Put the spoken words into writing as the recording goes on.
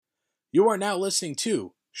You are now listening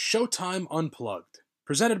to Showtime Unplugged,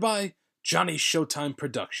 presented by Johnny Showtime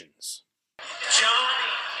Productions.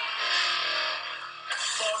 Johnny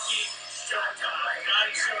fucking Showtime.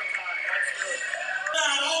 Johnny Showtime. That's good.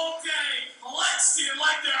 That all day flexing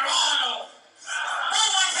like they're Arnold.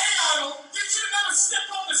 Oh, like, hey, Arnold, you should never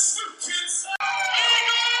step on the stoop, kids.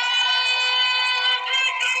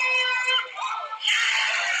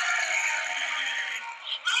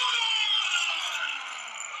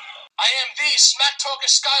 I am the Smack Talker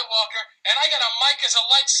Skywalker, and I got a mic as a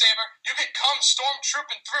lightsaber. You could come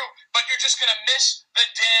stormtrooping through, but you're just gonna miss the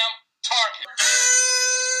damn target.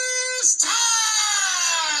 It's time!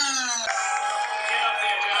 Get up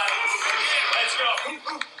there, Johnny. Let's go.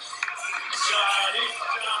 Johnny.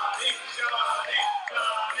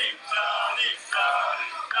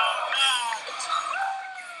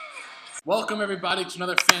 Welcome, everybody, to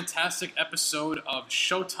another fantastic episode of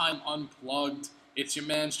Showtime Unplugged. It's your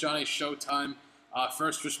man's Johnny Showtime.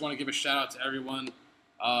 First, just want to give a shout out to everyone.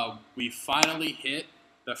 We finally hit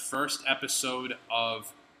the first episode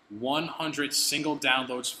of 100 single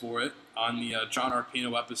downloads for it on the John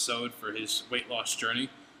Arpino episode for his weight loss journey.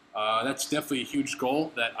 That's definitely a huge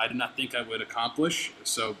goal that I did not think I would accomplish.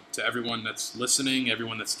 So to everyone that's listening,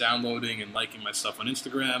 everyone that's downloading and liking my stuff on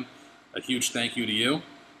Instagram, a huge thank you to you.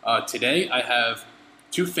 Today I have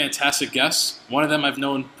two fantastic guests. One of them I've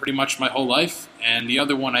known pretty much my whole life, and the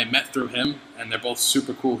other one I met through him, and they're both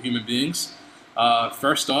super cool human beings.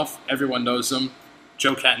 First off, everyone knows them,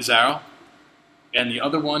 Joe Catanzaro, and the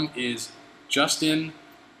other one is Justin,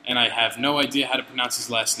 and I have no idea how to pronounce his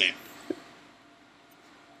last name.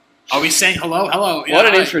 Are we saying hello? Hello. Yeah, what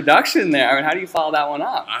an introduction there. I mean, how do you follow that one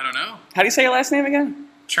up? I don't know. How do you say your last name again?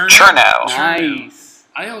 Chernow. Nice.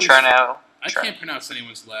 Chernow. I can't pronounce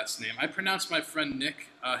anyone's last name. I pronounced my friend Nick,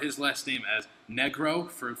 his last name as Negro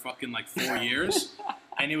for fucking like 4 years.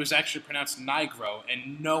 And it was actually pronounced Nigro,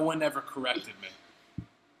 and no one ever corrected me.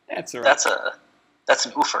 That's all right. That's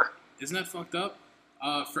an oofer. Isn't that fucked up?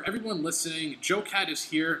 For everyone listening, Joe Cat is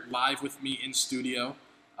here live with me in studio.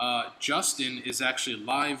 Justin is actually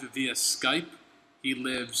live via Skype. He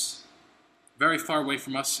lives very far away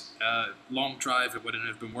from us. Long drive, it wouldn't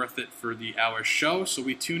have been worth it for the hour show, so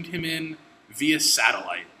we tuned him in via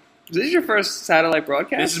satellite. This is your first satellite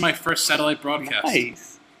broadcast? This is my first satellite broadcast.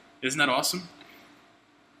 Nice. Isn't that awesome?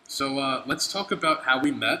 So let's talk about how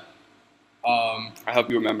we met. I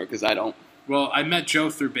hope you remember, because I don't. Well, I met Joe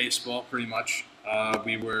through baseball, pretty much.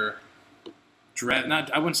 We were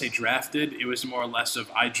I wouldn't say drafted. It was more or less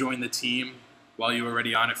of I joined the team while you were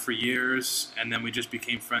already on it for years, and then we just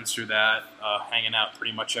became friends through that, hanging out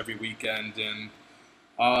pretty much every weekend, and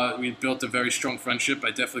we built a very strong friendship. I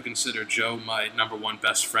definitely consider Joe my number one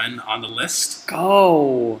best friend on the list.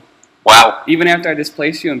 Go. Wow. Even after I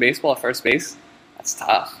displaced you in baseball at first base? That's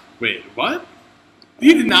tough. Wait, what?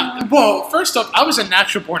 You did not. Well, first off, I was a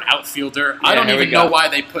natural-born outfielder. Yeah, I don't even know why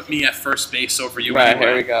they put me at first base over you. Right, anyway.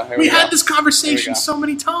 here we go. We had this conversation so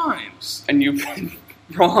many times. And you've been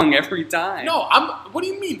wrong every time. No, what do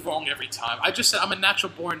you mean wrong every time? I just said I'm a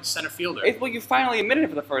natural-born center fielder. Well, you finally admitted it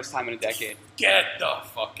for the first time in a decade. Get the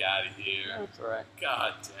fuck out of here. That's all right.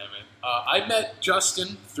 God damn it. I met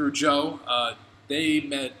Justin through Joe. They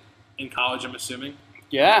met in college, I'm assuming.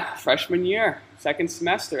 Yeah, freshman year, second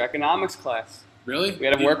semester, economics class. Really? We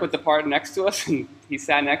had to work with the part next to us, and he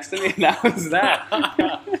sat next to me, and that was that.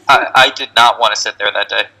 I did not want to sit there that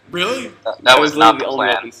day. Really? That was not the the only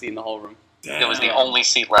plan. open seat in the whole room. Damn. It was the only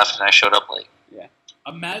seat left, and I showed up late. Yeah.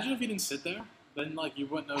 Imagine if you didn't sit there. Then, you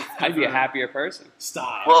wouldn't have... I'd be a happier person.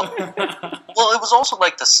 Stop. Well, it was also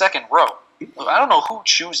the second row. I don't know who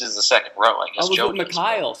chooses the second row. I guess I was Joe with does.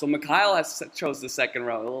 Mikhail, so Mikhail chose the second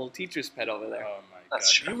row, a little teacher's pet over there. Oh, my God.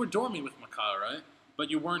 That's true. You were dorming with Mikhail, right? But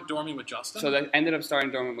you weren't dorming with Justin? So I ended up starting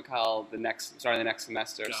dorming with Mikhail starting the next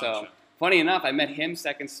semester. Gotcha. So, funny enough, I met him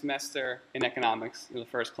second semester in economics, in the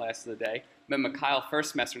first class of the day. Met Mikhail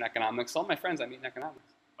first semester in economics. All my friends I meet in economics.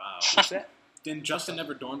 Wow. That's it. Didn't Justin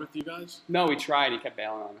never dorm with you guys? No, he tried. He kept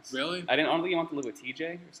bailing on us. Really? I don't think he wanted to live with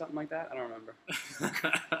TJ or something like that. I don't remember.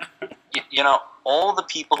 All the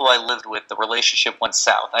people who I lived with, the relationship went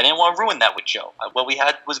south. I didn't want to ruin that with Joe. What we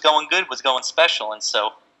had was going good, was going special, and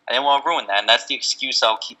so I didn't want to ruin that, and that's the excuse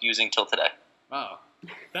I'll keep using till today. Wow.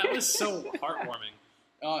 That was so heartwarming.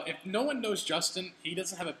 If no one knows Justin, he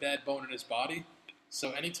doesn't have a bad bone in his body,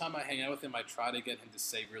 so anytime I hang out with him, I try to get him to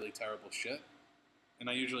say really terrible shit, and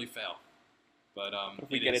I usually fail. But If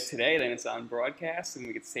we get it today, then it's on broadcast, and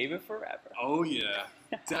we could save it forever. Oh, yeah.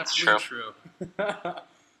 Definitely true.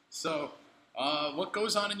 So, what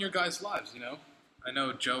goes on in your guys' lives, I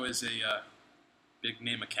know Joe is a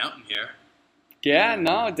big-name accountant here. Yeah,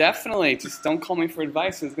 no, definitely. Just don't call me for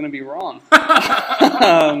advice. It's going to be wrong.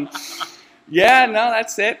 Yeah, no,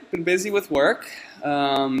 that's it. Been busy with work.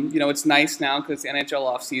 It's nice now because it's NHL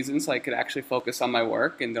off season, so I could actually focus on my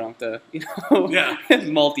work and don't have to,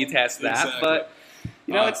 multitask that. Exactly. But,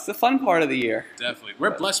 it's the fun part of the year. Definitely.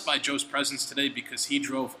 We're blessed by Joe's presence today because he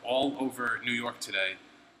drove all over New York today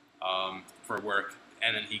for work,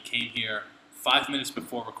 and then he came here 5 minutes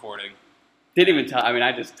before recording. Didn't even tell. I mean,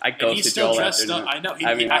 I ghosted Joel. He's still dressed afternoon. up. I know.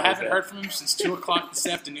 I haven't heard from him since 2 o'clock this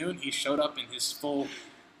afternoon. He showed up in his full,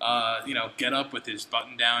 get up with his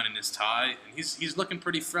button down and his tie, and he's looking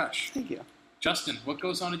pretty fresh. Thank you. Justin, what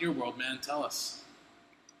goes on in your world, man? Tell us.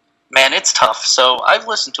 Man, it's tough. So I've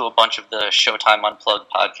listened to a bunch of the Showtime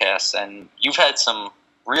Unplugged podcasts, and you've had some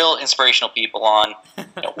real inspirational people on,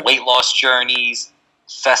 weight loss journeys,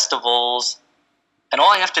 festivals. And all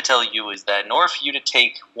I have to tell you is that in order for you to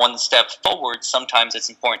take one step forward, sometimes it's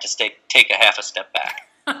important to take a half a step back.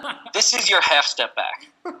 This is your half step back,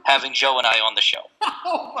 having Joe and I on the show.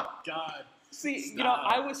 Oh, my God. See,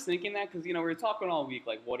 I was thinking that because, we were talking all week,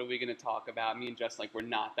 like, what are we going to talk about? Me and Justin, like, we're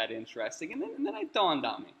not that interesting. And then it dawned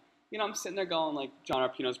on me. I'm sitting there going, like, John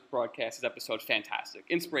Arpino's broadcast, his episode, fantastic.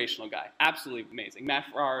 Inspirational guy. Absolutely amazing. Matt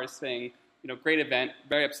Ferrara's thing, great event.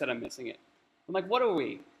 Very upset I'm missing it. I'm like, what are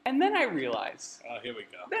we? And then I realized. Oh, here we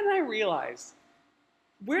go. Then I realized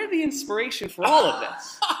we're the inspiration for all of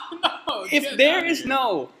this. No, if there is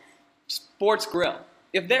no Sports Grill,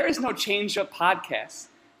 if there is no Change Up Podcast,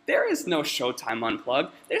 there is no Showtime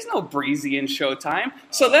Unplugged. There's no Breezy in Showtime.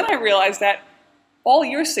 So then I realized that all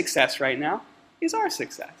your success right now is our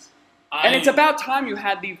success. And it's about time you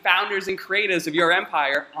had the founders and creators of your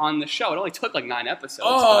empire on the show. It only took like 9 episodes.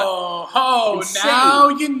 Now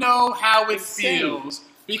you know how it feels.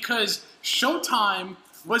 Because Showtime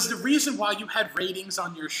was the reason why you had ratings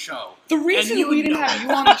on your show. The reason we didn't have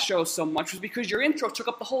you on the show so much was because your intro took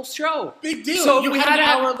up the whole show. Big deal. So you had an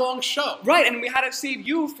hour-long show. Right, and we had to save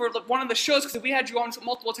you for one of the shows because if we had you on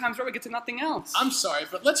multiple times, we get to nothing else. I'm sorry,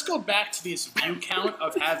 but let's go back to this view count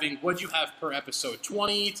of having what you have per episode,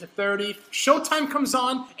 20 to 30. Showtime comes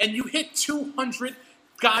on, and you hit 200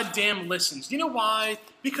 goddamn listens. You know why?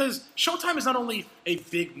 Because Showtime is not only a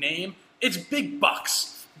big name, it's big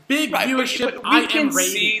bucks. Big viewership, but we can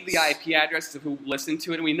see the IP addresses of who listened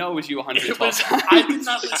to it, and we know it was you 112 times. I did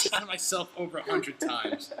not listen to myself over 100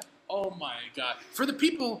 times. Oh, my God. For the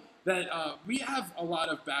people that we have a lot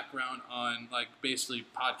of background on, like, basically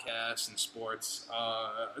podcasts and sports,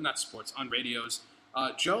 not sports, on radios.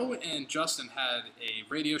 Joe and Justin had a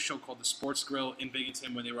radio show called The Sports Grill in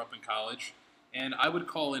Binghampton when they were up in college, and I would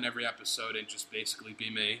call in every episode and just basically be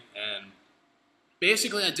me, and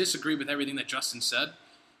basically I disagree with everything that Justin said.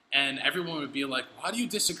 And everyone would be like, why do you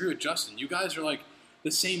disagree with Justin? You guys are like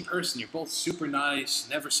the same person. You're both super nice,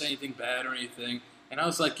 never say anything bad or anything. And I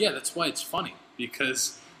was like, yeah, that's why it's funny.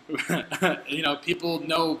 Because, people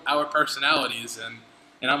know our personalities.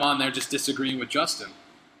 And I'm on there just disagreeing with Justin.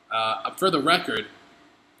 For the record,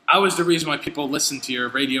 I was the reason why people listened to your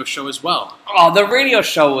radio show as well. Oh, the radio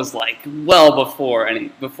show was like well before any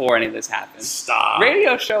of this happened. Stop.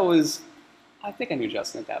 Radio show was... I think I knew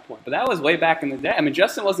Justin at that point, but that was way back in the day. I mean,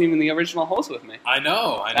 Justin wasn't even the original host with me. I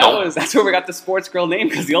know. That's where we got the Sports Grill name,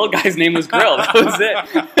 because the old guy's name was Grill. That was it.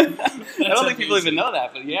 I don't think people even know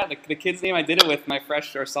that, but yeah, the kid's name I did it with my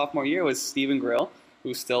freshman or sophomore year was Steven Grill,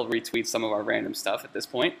 who still retweets some of our random stuff at this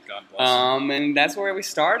point. God bless him. And that's where we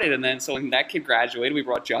started. And then, so when that kid graduated, we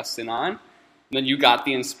brought Justin on. And then you got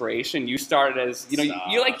the inspiration. You started as,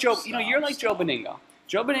 you're like Joe Beningo.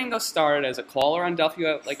 Joe Beningo started as a caller on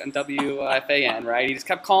WFAN, right? He just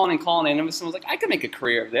kept calling in, and someone was like, I could make a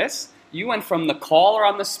career of this. You went from the caller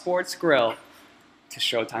on the Sports Grill to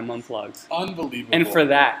Showtime Unplugged. Unbelievable. And for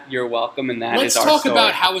that, you're welcome, and that is our Let's talk story.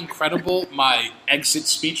 about how incredible my exit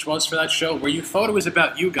speech was for that show, where you thought it was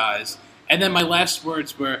about you guys, and then my last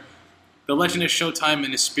words were, the legend of Showtime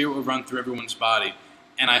and his spirit will run through everyone's body,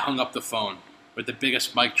 and I hung up the phone with the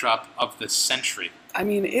biggest mic drop of the century. I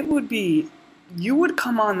mean, it would be... You would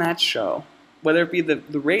come on that show, whether it be the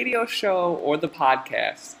radio show or the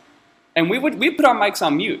podcast, and we put our mics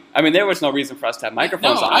on mute. I mean, there was no reason for us to have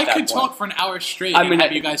microphones on at that point. I could talk for an hour straight and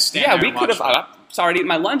have you guys stand there and watch. Yeah, we could have. Started eating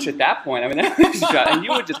my lunch at that point. I mean, and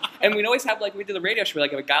you would just, and we'd always have, like, we did the radio show,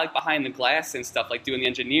 like, a guy like behind the glass and stuff, like doing the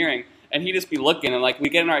engineering, and he'd just be looking, and like we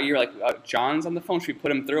get in our ear, like, John's on the phone, should we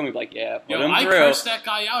put him through? And we'd be like, yeah, put him through. I cursed that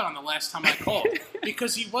guy out on the last time I called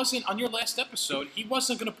because he wasn't on your last episode. He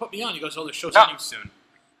wasn't going to put me on. He goes, "Oh, the show's ending soon."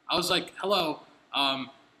 I was like, "Hello,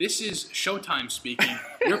 this is Showtime speaking.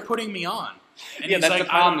 You're putting me on. And yeah, he's that's like, the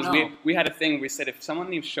problem. I don't Is know. we had a thing where we said if someone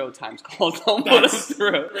named Showtime's called, don't put us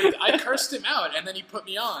through. I cursed him out, and then he put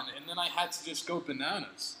me on, and then I had to just go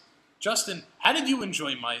bananas. Justin, how did you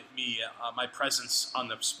enjoy my presence on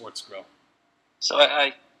the Sports Grill? So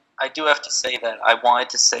I do have to say that I wanted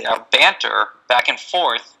to say our banter back and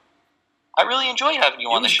forth. I really enjoyed having you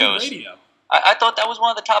on the shows. Good radio. I thought that was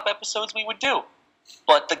one of the top episodes we would do.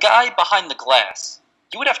 But the guy behind the glass,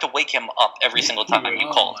 you would have to wake him up every single time you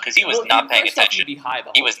called because he was not paying attention.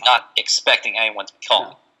 He was not expecting anyone to be called.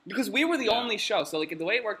 No. Because we were the only show. So like the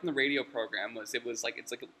way it worked in the radio program was it's like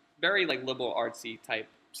a very like liberal artsy type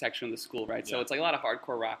section of the school, right? Yeah. So it's like a lot of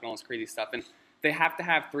hardcore rock and all this crazy stuff, and they have to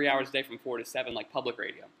have 3 hours a day from 4 to 7 like public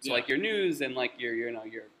radio. So like your news and like your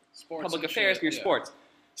sports public affairs and your sports.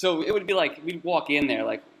 So it would be like we'd walk in there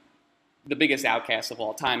like the biggest outcasts of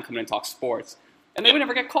all time coming and talk sports. And they would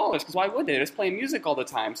never get callers because why would they? They're just playing music all the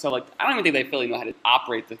time. So like I don't even think they really know how to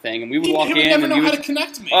operate the thing. And we would walk in. He would never and know how to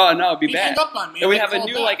connect me. Oh no, it'd be He'd bad. hang up on me. And we'd have a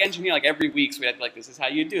new like engineer like every week. So we had to like this is how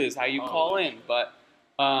you do this, how you call in. But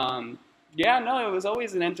yeah, no, it was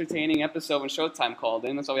always an entertaining episode when Showtime called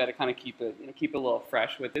in. So we had to kind of keep it a little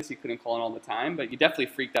fresh with this. You couldn't call in all the time, but you definitely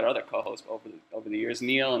freaked out other co-hosts over the years.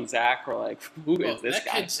 Neil and Zach were like, "Who is this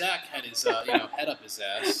guy?" That kid Zach had his head up his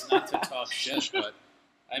ass, not to talk shit, but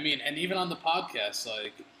I mean, and even on the podcast,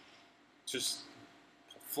 like, just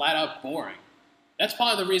flat out boring. That's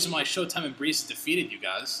probably the reason why Showtime and Breezy defeated you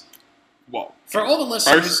guys. Whoa! For all the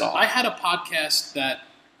listeners, I had a podcast that.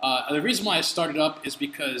 The reason why I started up is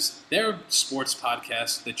because their sports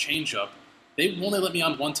podcast, The Change Up, they only let me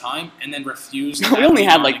on one time and then refused. We only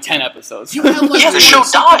had like 10 episodes. You had like the show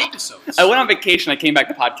died. Episodes. I went on vacation. I came back.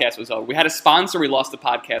 The podcast was over. We had a sponsor. We lost the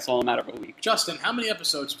podcast all in a matter of a week. Justin, how many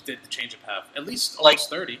episodes did The Change Up have? At least almost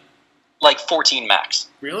 30. Like 14 max.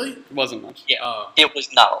 Really? It wasn't much. Yeah, it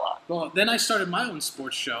was not a lot. Well, then I started my own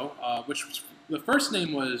sports show, which was, the first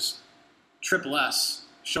name was Triple S.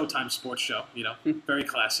 Showtime Sports Show, very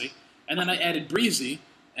classy. And then I added Breezy,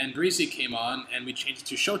 and Breezy came on, and we changed it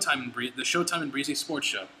to the Showtime and Breezy Sports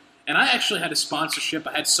Show. And I actually had a sponsorship.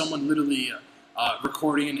 I had someone literally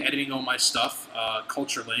recording and editing all my stuff,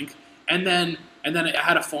 Culture Link. And then I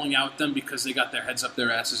had a falling out with them because they got their heads up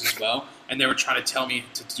their asses as well, and they were trying to tell me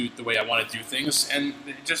to do it the way I want to do things, and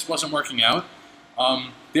it just wasn't working out.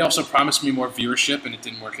 They also promised me more viewership, and it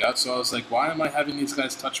didn't work out. So I was like, why am I having these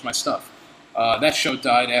guys touch my stuff? That show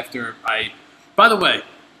died after I... By the way,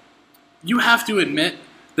 you have to admit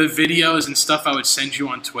the videos and stuff I would send you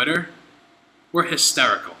on Twitter were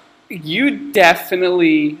hysterical. You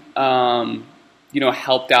definitely,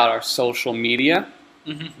 helped out our social media,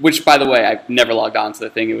 which, by the way, I've never logged on to the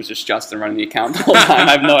thing. It was just Justin running the account the whole time.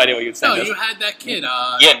 I have no idea what you'd send us. You had that kid.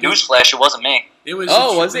 Yeah, newsflash, it wasn't me. It was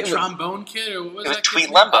was the trombone kid? Or what was it was that Tweet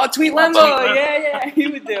kid's Lembo. name? Oh, Tweet Lembo. Yeah, he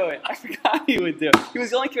would do it. I forgot he would do it. He was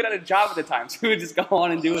the only kid who had a job at the time, so he would just go on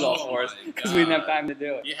and do it all for us because we didn't have time to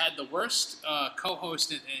do it. You had the worst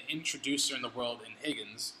co-host and introducer in the world in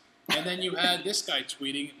Higgins, and then you had this guy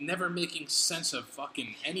tweeting, never making sense of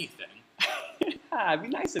fucking anything. It'd be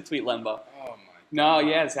nice to tweet Lembo. Oh, my No,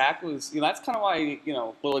 yeah, Zach was, that's kind of why, a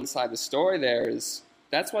little inside the story there is,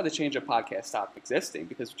 that's why the Change Up podcast stopped existing,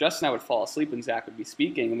 because Justin and I would fall asleep and Zach would be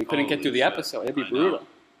speaking, and we couldn't get through the episode. It'd be brutal.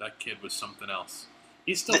 That kid was something else.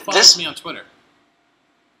 He still follows me on Twitter.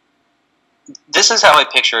 This is how I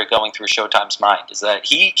picture it going through Showtime's mind, is that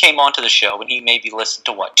he came onto the show and he maybe listened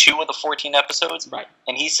to, 2 of the 14 episodes? Right.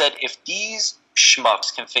 And he said, if these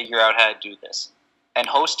schmucks can figure out how to do this and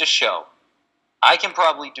host a show, I can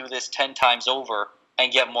probably do this 10 times over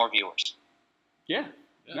and get more viewers. Yeah.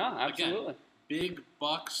 No, absolutely. Again, big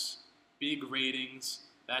bucks, big ratings.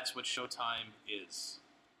 That's what Showtime is.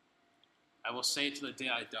 I will say it to the day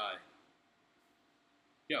I die.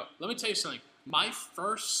 Yo, let me tell you something. My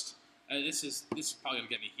first, this is probably going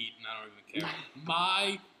to get me heat, and I don't even care.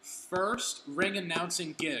 My first ring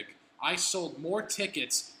announcing gig, I sold more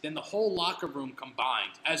tickets than the whole locker room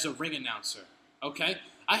combined as a ring announcer. Okay?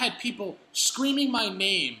 I had people screaming my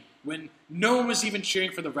name when no one was even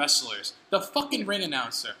cheering for the wrestlers. The fucking ring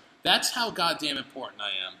announcer. That's how goddamn important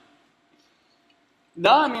I am.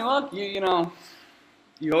 No, I mean, look,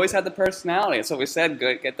 you always had the personality. That's what we said.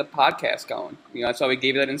 Good, get the podcast going. That's why we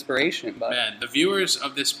gave you that inspiration. But man, the viewers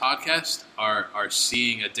of this podcast are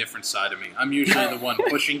seeing a different side of me. I'm usually the one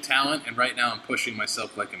pushing talent, and right now I'm pushing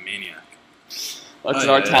myself like a maniac.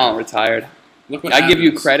 Our talent retired. Look what I happens. give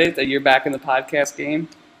you credit that you're back in the podcast game.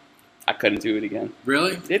 I couldn't do it again.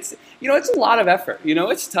 Really? It's a lot of effort.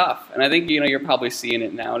 It's tough, and I think you're probably seeing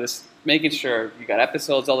it now. Just making sure you got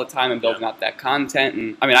episodes all the time and building up that content.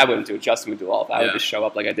 And I mean, I wouldn't do it. Justin would do all of that. I would just show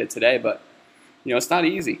up like I did today. But It's not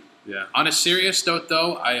easy. Yeah. On a serious note,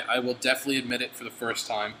 though, I will definitely admit it for the first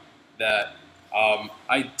time that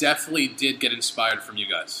I definitely did get inspired from you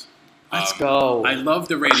guys. Let's go. I love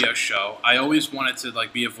the radio show. I always wanted to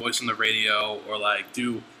be a voice on the radio or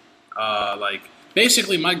do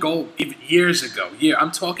basically my goal even years ago.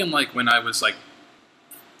 I'm talking when I was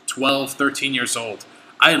 12, 13 years old.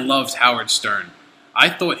 I loved Howard Stern. I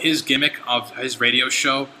thought his gimmick of his radio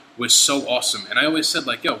show was so awesome. And I always said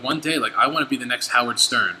one day I want to be the next Howard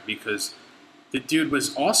Stern because the dude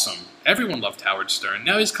was awesome. Everyone loved Howard Stern.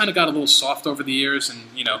 Now he's kind of got a little soft over the years and,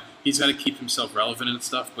 he's got to keep himself relevant and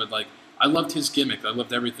stuff. But I loved his gimmick. I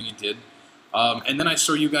loved everything he did. And then I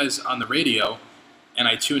saw you guys on the radio, and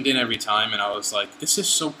I tuned in every time, and I was like, this is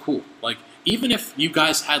so cool. Even if you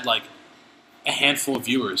guys had, a handful of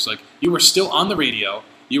viewers, you were still on the radio,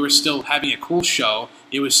 you were still having a cool show,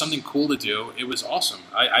 it was something cool to do, it was awesome.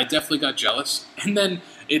 I definitely got jealous. And then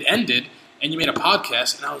it ended, and you made a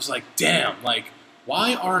podcast, and I was like, damn,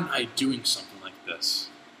 why aren't I doing something like this?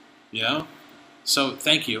 So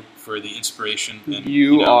thank you for the inspiration. And,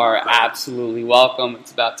 you are absolutely welcome.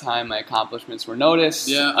 It's about time my accomplishments were noticed.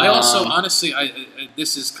 Yeah, I also, honestly,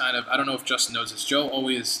 this is kind of, I don't know if Justin knows this. Joe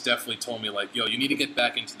always definitely told me, yo, you need to get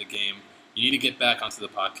back into the game. You need to get back onto the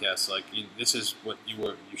podcast. This is what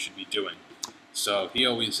you should be doing. So he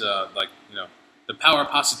always, the power of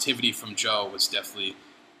positivity from Joe was definitely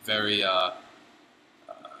very, I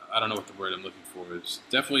don't know what the word I'm looking for is.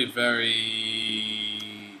 Definitely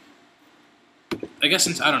very... I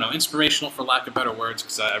guess, I don't know, inspirational for lack of better words,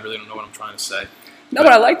 because I really don't know what I'm trying to say. No,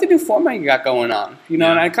 but I like the new format you got going on. And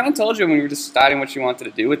I kind of told you when we were deciding what you wanted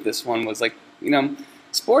to do with this one was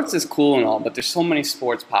sports is cool and all, but there's so many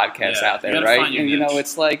sports podcasts out there, right? And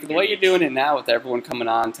it's the way you're doing it now with everyone coming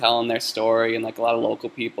on, telling their story, and a lot of local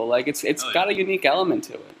people. It's got a unique element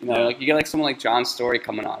to it. You get someone like John Story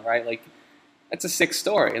coming on, right? That's a sick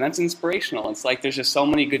story, and that's inspirational. It's there's just so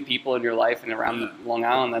many good people in your life and around Long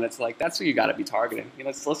Island that it's that's who you got to be targeting.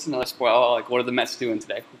 Let's listen to the sport. Oh, what are the Mets doing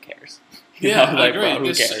today? Who cares? I agree. Bro,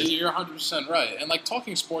 who cares? You're 100% right. And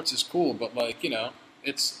talking sports is cool, but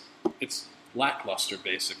it's lackluster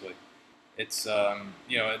basically. It's a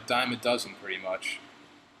dime a dozen pretty much.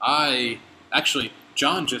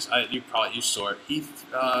 John you saw it. He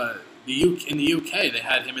in the UK they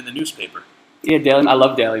had him in the newspaper. Yeah, I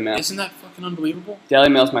love Daily Mail. Isn't that fucking unbelievable? Daily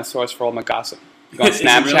Mail's my source for all my gossip. You go on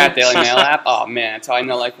Snapchat, Daily Mail app. Oh man, that's how I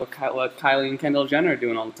know what Kylie and Kendall Jenner are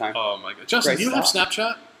doing all the time. Oh my god, Justin, do you have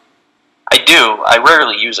Snapchat? I do. I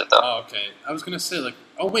rarely use it though. Oh, okay. I was gonna say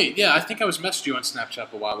oh wait, yeah, I think I was messaging you on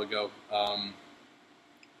Snapchat a while ago.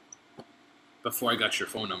 Before I got your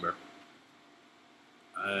phone number,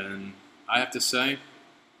 and I have to say,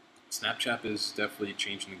 Snapchat is definitely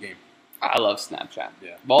changing the game. I love Snapchat.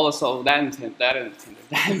 Yeah. That and Tinder.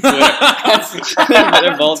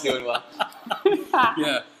 They're both doing well.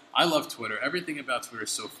 Yeah, I love Twitter. Everything about Twitter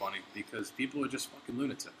is so funny because people are just fucking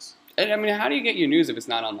lunatics. And how do you get your news if it's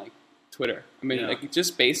not on Twitter?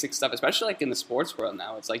 Just basic stuff, especially in the sports world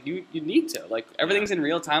now. It's you need to everything's in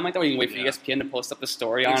real time that. Or you can wait for ESPN to post up a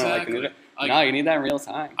story on it. No, you need that in real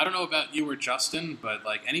time. I don't know about you or Justin, but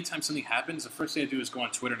anytime something happens, the first thing I do is go on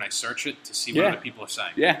Twitter and I search it to see what other people are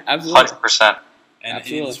saying. Yeah, absolutely. 100%. And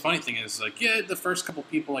the funny thing is, the first couple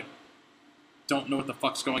people don't know what the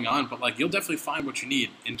fuck's going on, but you'll definitely find what you need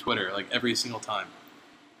in Twitter every single time.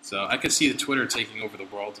 So I could see the Twitter taking over the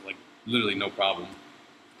world literally no problem.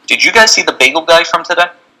 Did you guys see the bagel guy from today?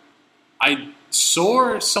 I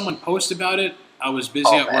saw someone post about it. I was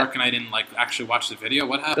busy at work and I didn't actually watch the video.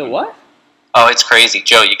 What happened? The what? Oh, it's crazy.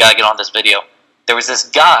 Joe, you gotta get on this video. There was this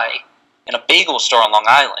guy in a bagel store on Long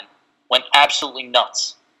Island, went absolutely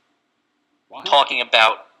nuts. Wow. Talking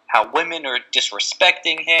about how women are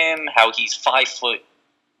disrespecting him, how he's 5'0",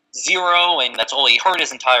 and that's all he heard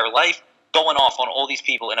his entire life, going off on all these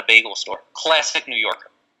people in a bagel store. Classic New Yorker.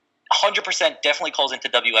 100% definitely calls into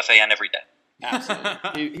WFAN every day.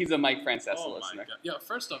 Absolutely. He's a Mike Francesca listener. God. Yo,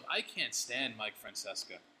 first off, I can't stand Mike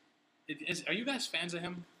Francesca. Are you guys fans of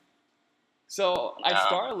him? So I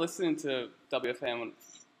started listening to WFAN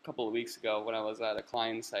a couple of weeks ago when I was at a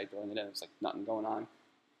client site during the day. There was nothing going on.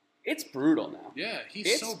 It's brutal now. Yeah,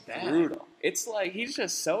 he's so bad. It's brutal. It's he's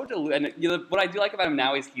just so deluded. And what I do like about him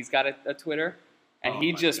now is he's got a Twitter. And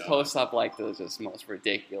he just posts up the just most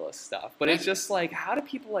ridiculous stuff. But it's just how do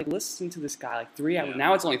people listen to this guy 3 hours? Yeah.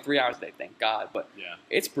 Now it's only 3 hours a day, thank God. But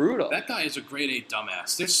it's brutal. That guy is a grade A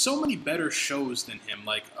dumbass. There's so many better shows than him.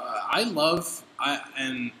 I love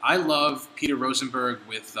Peter Rosenberg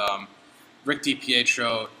with Rick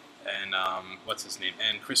DiPietro and what's his name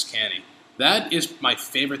and Chris Canny. That is my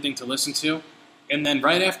favorite thing to listen to. And then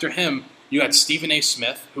right after him You had Stephen A.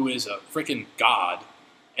 Smith, who is a freaking god.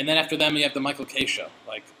 And then after them, you have the Michael K. Show.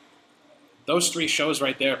 Like, those 3 shows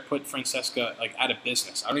right there put Francesca, like, out of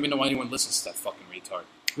business. I don't even know why anyone listens to that fucking retard.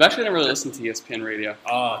 I've actually never really listened to ESPN Radio.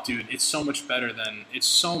 Oh, dude, it's so much better than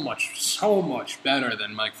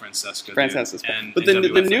Mike Francesca. Francesca's and but the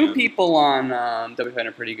new people on WFN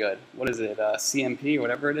are pretty good. What is it? CMP or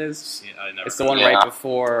whatever it is? It's the one right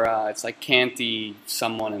before. It's like Canty,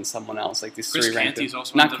 someone, and someone else. Like these Chris 3 ranked. Canty's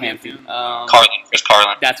also not on Canty. Chris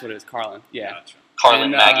Carlin. That's what it is. Carlin. Yeah. Gotcha.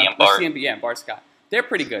 Carlin, Maggie, and Bart. CMP, yeah, Bart Scott. They're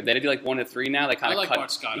pretty good. They do like 1 to 3 now. They kind of I like cut.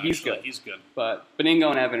 Bart Scott. He's actually. good. He's good. But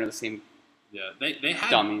Beningo and Evan are the same. Yeah, they had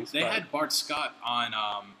dummies. They had Bart Scott on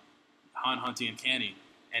Hunty and Canty,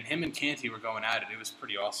 and him and Canty were going at it. It was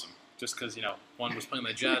pretty awesome. Just because one was playing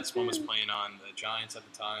the Jets, one was playing on the Giants at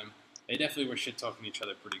the time. They definitely were shit talking each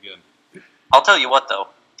other pretty good. I'll tell you what, though,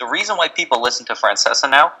 the reason why people listen to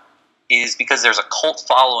Francesa now is because there's a cult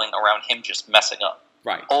following around him just messing up.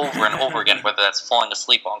 Right. Over and over again, whether that's falling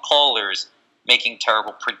asleep on callers, making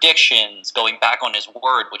terrible predictions, going back on his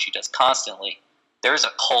word, which he does constantly. There's a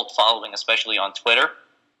cult following, especially on Twitter,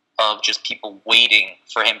 of just people waiting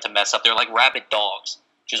for him to mess up. They're like rabid dogs,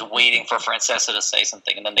 just waiting for Francesa to say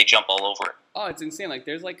something, and then they jump all over it. Oh, it's insane. Like,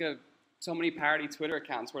 there's like so many parody Twitter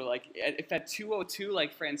accounts where, like, if at 2:02,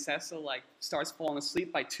 like, Francesa, like, starts falling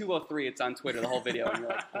asleep, by 2:03, it's on Twitter, the whole video, and you're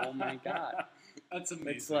like, oh my God. That's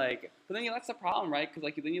amazing. It's like, but then that's the problem, right? Because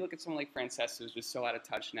like then you look at someone like Francesa who's just so out of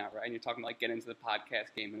touch now, right? And you're talking about like getting into the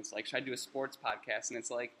podcast game, and it's like, should I do a sports podcast? And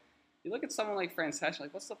it's like, you look at someone like Francesa,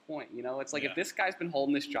 like, what's the point? It's like if this guy's been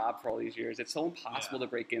holding this job for all these years, it's so impossible to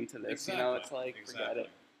break into this. Exactly. It's like forget it.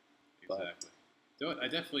 Exactly. Do it. I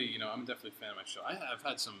definitely, I'm definitely a fan of my show. I've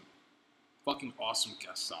had some fucking awesome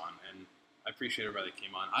guests on, and I appreciate everybody that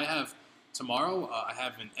came on. I have tomorrow. I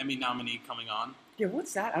have an Emmy nominee coming on. Yeah,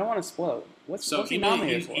 what's that? I don't want to spoil. What's he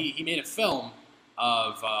nominated for? He made a film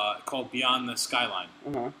of called Beyond the Skyline,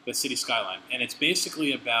 the city skyline, and it's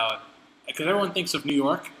basically about, because everyone thinks of New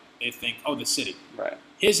York, they think, oh, the city. Right.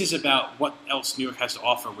 His is about what else New York has to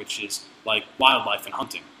offer, which is like wildlife and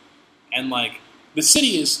hunting, and like the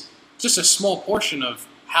city is just a small portion of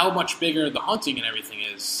how much bigger the hunting and everything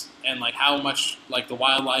is, and like how much like the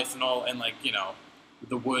wildlife and all, and like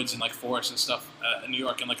the woods and like forests and stuff in New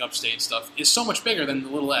York and like upstate and stuff is so much bigger than the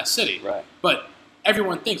little ass city. Right. But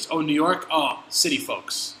everyone thinks, oh, New York, oh, city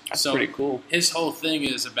folks. That's pretty cool. His whole thing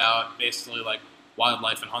is about basically like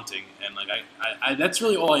wildlife and hunting, and like I that's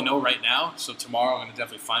really all I know right now. So tomorrow I'm gonna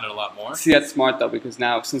definitely find out a lot more. See, that's smart though, because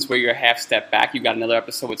now since you're a half step back, you got another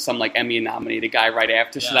episode with some like Emmy nominee, the guy right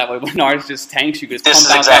after. Yeah. So that way when ours just tanks, you just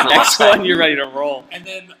pump out the next one, you're ready to roll. And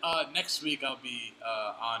then next week I'll be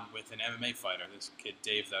on with an MMA fighter, this kid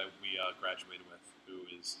Dave that we graduated with,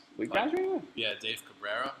 who is graduated with? Yeah, Dave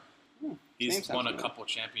Cabrera. He's won a couple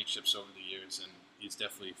championships over the years, and he's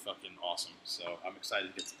definitely fucking awesome. So I'm excited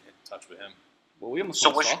to get in touch with him. Well, we almost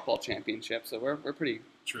won a softball championship, so we're pretty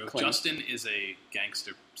true. Clean. Justin is a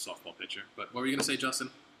gangster softball pitcher. But what were you going to say, Justin?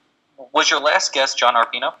 Was your last guest John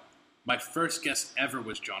Arpino? My first guest ever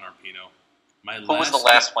was John Arpino. Who was the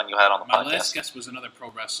last one you had on the podcast? My last guest was another pro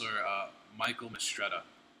wrestler, Michael Mistretta.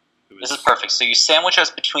 This is perfect. So you sandwich us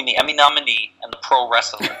between the Emmy nominee and the pro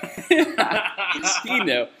wrestler. He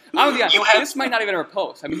knew. This might not even ever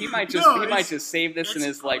post. I mean, he might just save this in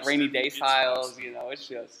his like rainy day files. It's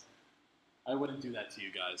just. I wouldn't do that to you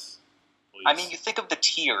guys. Please. I mean, you think of the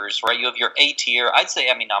tiers, right? You have your A tier. I'd say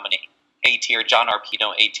Emmy nominee. A tier. John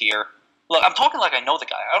Arpino, A tier. Look, I'm talking like I know the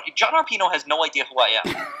guy. John Arpino has no idea who I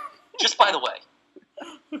am. Just by the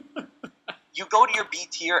way. You go to your B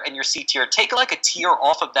tier and your C tier. Take like a tier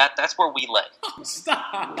off of that. That's where we lay. Oh,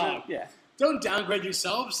 stop. Yeah. Don't downgrade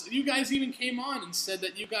yourselves. You guys even came on and said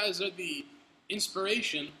that you guys are the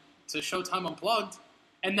inspiration to Showtime Unplugged,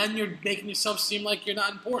 and then you're making yourself seem like you're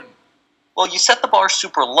not important. Well, you set the bar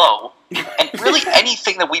super low, and really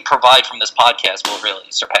anything that we provide from this podcast will really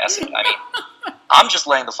surpass it. I mean, I'm just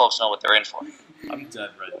letting the folks know what they're in for. I'm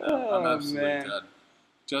dead right now. I'm absolutely dead.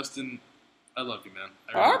 Justin, I love you, man.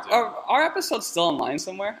 Our episode's still online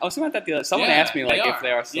somewhere? I was thinking about that someone asked me like if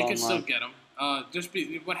they are still online. You can still get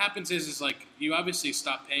them. What happens is like you obviously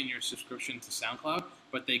stop paying your subscription to SoundCloud,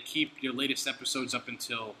 but they keep your latest episodes up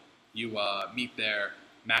until you meet their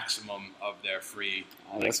maximum of their free.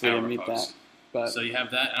 I guess we didn't meet that. But so you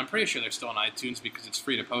have that, and I'm pretty sure they're still on iTunes because it's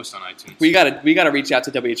free to post on iTunes. We gotta reach out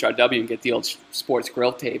to WHRW and get the old sports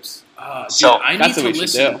grill tapes. So I need to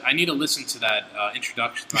listen. I need to listen to that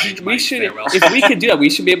introduction. We should, if we could do that, we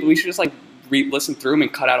should just like listen through them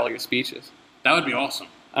and cut out all your speeches. That would be awesome.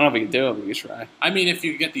 I don't know if we can do it, but we can try. I mean, if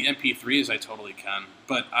you get the MP3s, I totally can.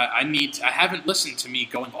 But I haven't listened to me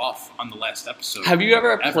going off on the last episode. Have you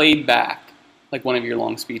ever played back like one of your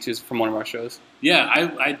long speeches from one of our shows? Yeah,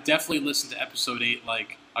 I definitely listened to episode 8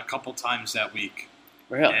 like a couple times that week.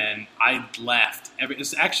 Really? And I laughed.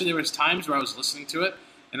 Actually, there was times where I was listening to it,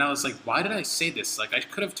 and I was like, why did I say this? Like, I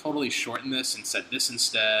could have totally shortened this and said this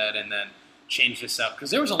instead, and then changed this up.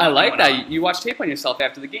 Because there was a lot I like that. on. You watch tape on yourself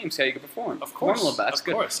after the game, see how you can perform. Of course. Perform a little bit. That's of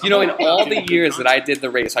good. course. You know, in all the years that I did the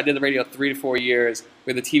radio, so I did the radio 3 to 4 years,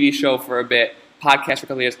 with a TV show for a bit, podcast for a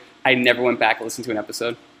couple of years, I never went back and listened to an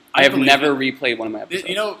episode. I have never replayed one of my episodes.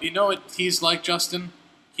 You know what he's like, Justin?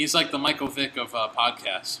 He's like the Michael Vick of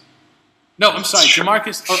podcasts. No, I'm sorry,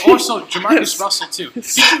 Jamarcus. Also, Jamarcus Russell too.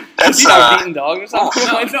 That's beating dogs or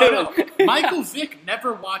something. No. Michael Vick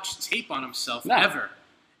never watched tape on himself ever.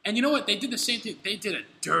 And you know what? They did the same thing. They did a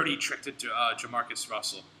dirty trick to Jamarcus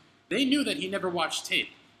Russell. They knew that he never watched tape,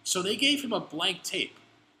 so they gave him a blank tape,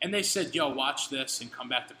 and they said, "Yo, watch this and come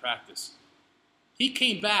back to practice." He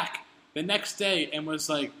came back the next day and was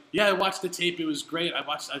like, "Yeah, I watched the tape. It was great.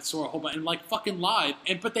 I saw a whole bunch," and like fucking lied.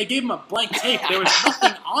 But they gave him a blank tape. There was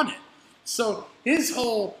nothing on it. So his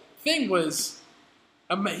whole thing was,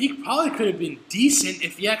 he probably could have been decent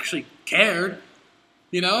if he actually cared.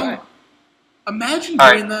 You know, right. Imagine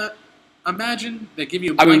doing that. Imagine they give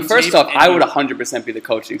you a blank tape. I mean, first off, I would 100% be the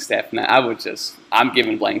coaching staff. Now, I'm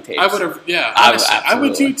giving blank tapes. I would have, yeah. Honestly, I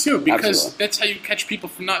would do too, because Absolutely. that's how you catch people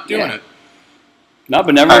from not doing it. No,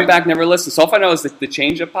 but never went back, never listened. So if I know is the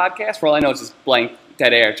change of podcast, for all I know is just blank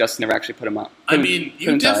dead air. Justin never actually put them out. I mean,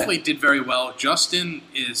 you definitely did very well. Justin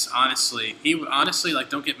is honestly, like,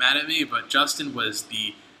 don't get mad at me, but Justin was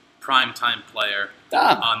the primetime player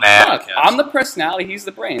on the podcast. I'm the personality, he's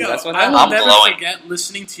the brains. That's what I happens. will never forget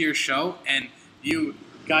listening to your show, and you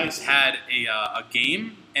guys had a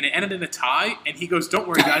game, and it ended in a tie, and he goes, "Don't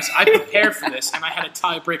worry, guys, I prepared for this, and I had a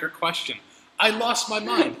tiebreaker question." I lost my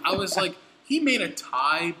mind. I was like, he made a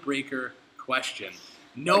tiebreaker question,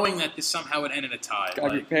 knowing that this somehow would end in a tie.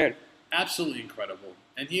 Got prepared. Absolutely incredible.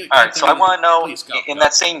 And all right, so I want to know, in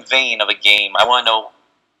that same vein of a game, I want to know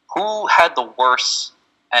who had the worst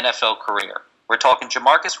NFL career. We're talking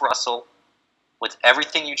Jamarcus Russell with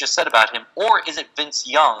everything you just said about him, or is it Vince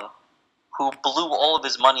Young, who blew all of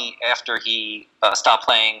his money after he stopped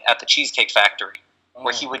playing at the Cheesecake Factory,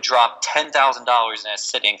 where he would drop $10,000 in a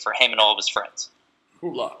sitting for him and all of his friends?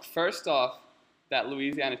 Look, first off, that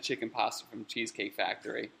Louisiana chicken pasta from Cheesecake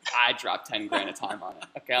Factory, I dropped $10,000 a time on it.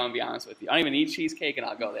 Okay, I'm going to be honest with you. I don't even eat cheesecake, and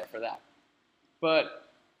I'll go there for that. But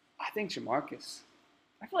I think Jamarcus.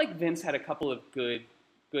 I feel like Vince had a couple of good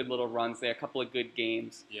little runs there, a couple of good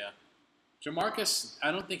games. Yeah. Jamarcus,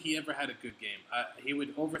 I don't think he ever had a good game. He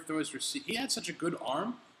would overthrow his receiver. He had such a good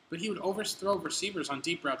arm, but he would overthrow receivers on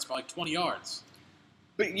deep routes by like 20 yards.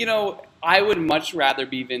 But, you know, I would much rather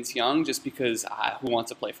be Vince Young just because who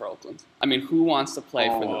wants to play for Oakland? I mean, who wants to play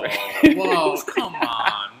for the Raiders? Whoa, come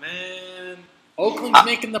on, man. Oakland's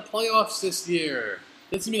making the playoffs this year.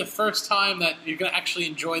 This is going to be the first time that you're going to actually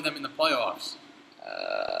enjoy them in the playoffs.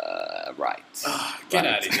 Right. Get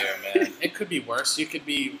out of here, man. It could be worse. You could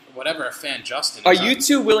be whatever a fan Justin is. Are you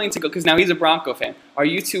two willing to go, because now he's a Bronco fan, are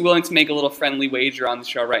you two willing to make a little friendly wager on the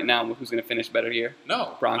show right now who's going to finish better here?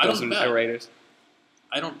 No. Broncos and Raiders?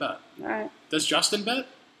 I don't bet. All right. Does Justin bet?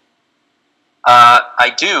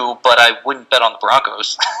 I do, but I wouldn't bet on the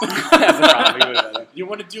Broncos. You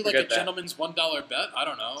want to do like a gentleman's $1 bet? I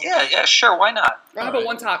don't know. Yeah, sure. Why not? How about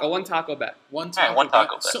one taco bet? One taco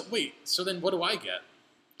bet. So then what do I get?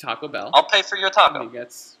 Taco Bell. I'll pay for your taco. He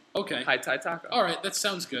gets okay. High Tide taco. All right, that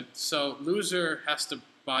sounds good. So loser has to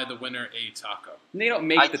buy the winner a taco. They don't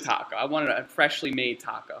make the taco. I wanted a freshly made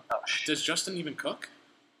taco. Oh, does Justin even cook?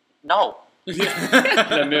 No. Maybe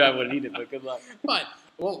I wouldn't eat it, but good luck. Fine.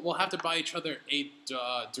 We'll have to buy each other a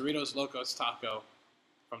Doritos Locos taco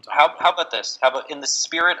from Taco Bell. How about this? How about in the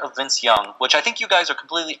spirit of Vince Young, which I think you guys are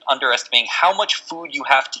completely underestimating how much food you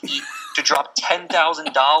have to eat to drop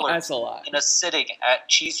 $10,000 That's a lot. in a sitting at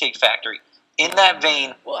Cheesecake Factory. In that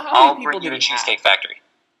vein, I'll bring you to Cheesecake Factory.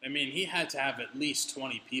 I mean, he had to have at least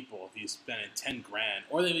 20 people if he's spending $10,000.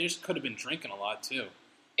 Or they just could have been drinking a lot, too.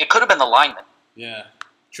 It could have been the lineman. Yeah.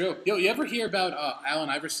 True. Yo, you ever hear about Allen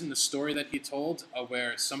Iverson, the story that he told,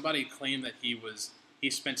 where somebody claimed that he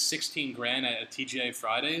spent $16,000 at TGI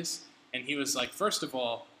Fridays, and he was like, first of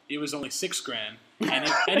all, it was only $6,000,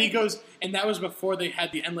 and he goes, and that was before they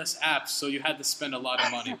had the endless apps, so you had to spend a lot of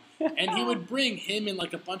money, and he would bring him and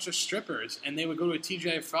like a bunch of strippers, and they would go to a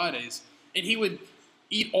TGI Fridays, and he would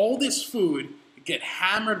eat all this food, get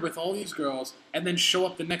hammered with all these girls, and then show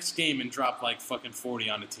up the next game and drop like fucking 40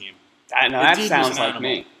 on the team. I know, that sounds like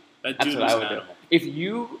me. That That's dude what was I an would do. animal. If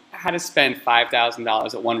you had to spend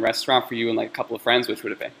 $5,000 at one restaurant for you and like a couple of friends, which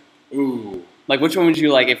would it be? Ooh. Like, which one would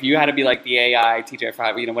you like if you had to be like the AI,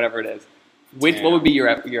 TJ5, whatever it is? What would be your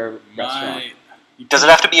restaurant? Does it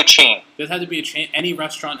have to be a chain? Does it have to be a chain? Any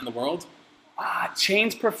restaurant in the world?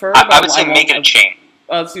 Chains preferred. I would say make it a chain.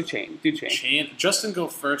 Let's do chain. Do chain. Chain. Justin, go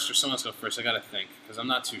first, or someone else go first. I gotta think because I'm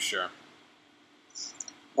not too sure.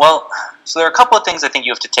 Well, so there are a couple of things I think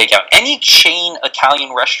you have to take out. Any chain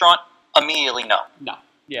Italian restaurant, immediately no. No.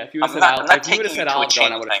 Yeah, if you would have I'm not said taking you to a Olive chain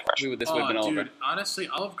Garden, this would have been over. Dude, honestly,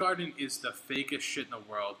 Olive Garden is the fakest shit in the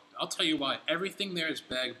world. I'll tell you why. Everything there is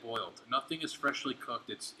bag boiled. Nothing is freshly cooked.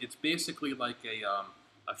 It's basically like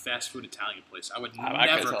a fast food Italian place. I would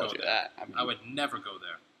never go there. I would never go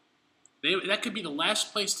there. That could be the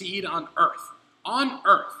last place to eat on Earth. On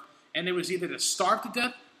Earth. And it was either to starve to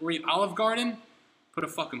death or eat Olive Garden. Put a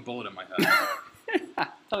fucking bullet in my head.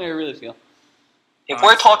 Tell me how I really feel. If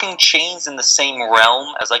we're talking chains in the same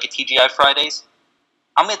realm as like a TGI Fridays,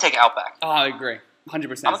 I'm going to take Outback. Oh, I agree.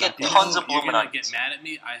 100%. I'm going to get tons of You're blooming going to onions. get mad at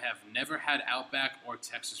me. I have never had Outback or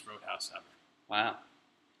Texas Roadhouse ever. Wow.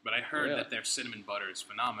 But I heard that their cinnamon butter is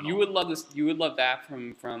phenomenal. You would love this. You would love that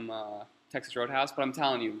from Texas Roadhouse. But I'm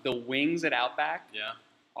telling you, the wings at Outback. Yeah.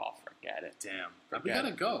 Oh, forget it. Damn. We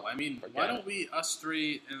gotta go. I mean, why don't we, us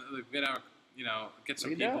three, get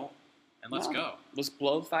some people and let's go. Let's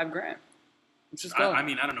blow $5,000. Let's just go. I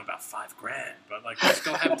mean, I don't know about $5,000, but like, let's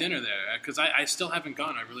go have dinner there because I still haven't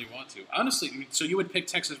gone. I really want to. Honestly, so you would pick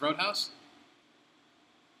Texas Roadhouse?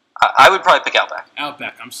 I would probably pick Outback.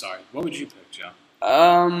 Outback. I'm sorry. What would you pick, Joe?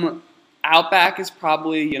 Outback is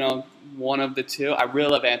probably one of the two. I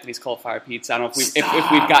really love Anthony's Coal Fire Pizza. I don't know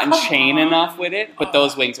if we've gotten chain enough with it, but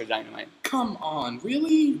those wings are dynamite. Come on,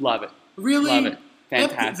 really? Love it. Really? Love it.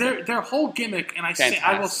 Fantastic. Their whole gimmick, and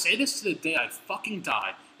I will say this to the day I fucking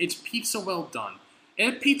die. It's pizza well done.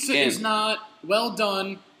 If pizza is not well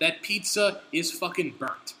done, that pizza is fucking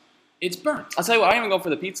burnt. It's burnt. I'll tell you what, I don't even go for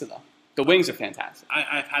the pizza, though. The wings are fantastic.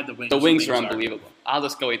 I've had the wings. The wings are unbelievable. I'll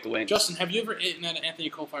just go eat the wings. Justin, have you ever eaten at Anthony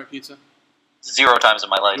Coal Fire Pizza? 0 times in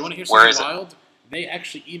my life. You want to hear Where something is wild? They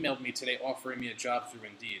actually emailed me today offering me a job through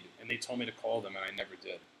Indeed, and they told me to call them, and I never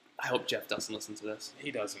did. I hope Jeff doesn't listen to this. He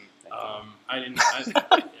doesn't. I didn't.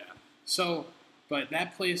 Yeah. So, but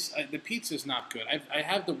that place, the pizza's not good. I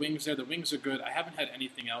have the wings there. The wings are good. I haven't had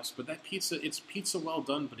anything else, but that pizza, it's pizza well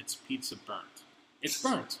done, but it's pizza burnt. It's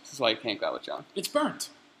burnt. This is why you can't go out with John. It's burnt.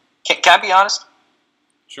 Can I be honest?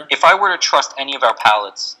 Sure. If I were to trust any of our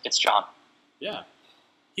palates, it's John. Yeah.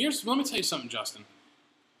 Let me tell you something, Justin.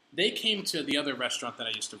 They came to the other restaurant that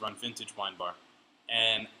I used to run, Vintage Wine Bar,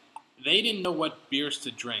 and they didn't know what beers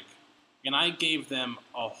to drink. And I gave them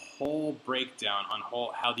a whole breakdown on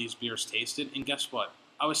how these beers tasted, and guess what?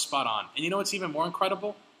 I was spot on. And you know what's even more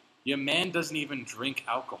incredible? Your man doesn't even drink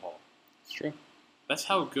alcohol. It's true. That's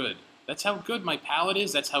how good. That's how good my palate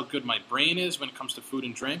is. That's how good my brain is when it comes to food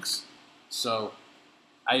and drinks. So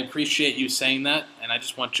I appreciate you saying that, and I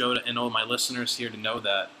just want Joe and all my listeners here to know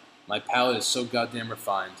that my palate is so goddamn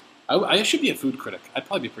refined. I should be a food critic. I'd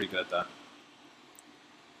probably be pretty good at that.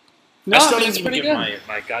 No, I still didn't even give good.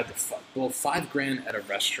 my God blow $5,000 at a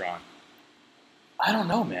restaurant. I don't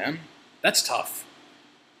know, man. That's tough.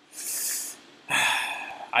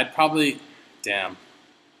 I'd probably go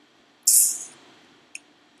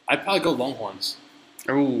Longhorns.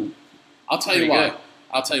 Ooh. I'll tell you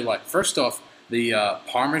why. First off, the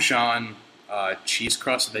Parmesan cheese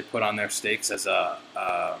crust that they put on their steaks as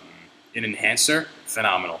an enhancer,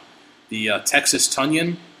 phenomenal. The Texas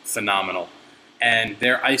Tunyon, phenomenal. And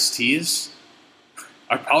their iced teas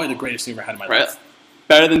are probably the greatest thing I've ever had in my life.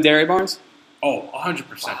 Better than Dairy Bars? Oh,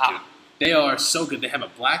 100%, dude. They are so good. They have a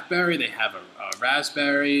blackberry, they have a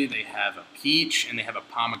raspberry, they have a peach, and they have a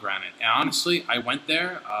pomegranate. And honestly, I went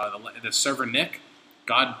there. The server, Nick,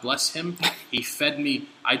 God bless him, he fed me.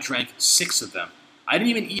 I drank 6 of them. I didn't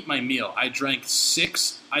even eat my meal. I drank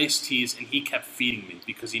 6 iced teas, and he kept feeding me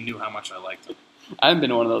because he knew how much I liked them. I haven't been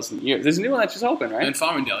to one of those in years. There's a new one that just opened, right? In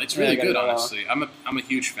Farmingdale. It's really good, honestly. I'm a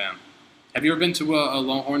huge fan. Have you ever been to a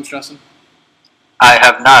Longhorns, Justin? I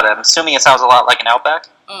have not. I'm assuming it sounds a lot like an Outback?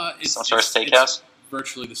 Some sort of steakhouse? It's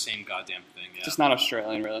virtually the same goddamn thing, yeah. Just not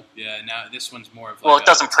Australian, really. Yeah, now this one's more of like well, it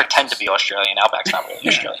doesn't pretend to be Australian. Outback's not really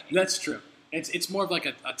Australian. That's true. It's more of like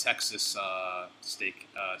a Texas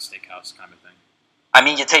steakhouse kind of thing. I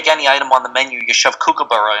mean, you take any item on the menu, you shove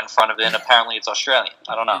kookaburra in front of it, and apparently it's Australian.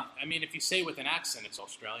 I don't know. I mean, if you say it with an accent, it's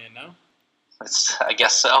Australian, no? I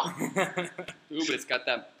guess so. Ooh, but it's got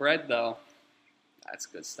that bread, though. That's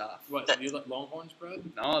good stuff. What, you like Longhorns bread?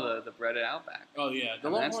 No, the bread at Outback. Oh, yeah. The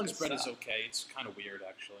Longhorns bread is okay. It's kind of weird,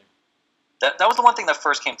 actually. That was the one thing that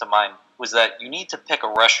first came to mind, was that you need to pick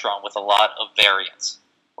a restaurant with a lot of variance,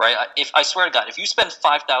 right? I swear to God, if you spend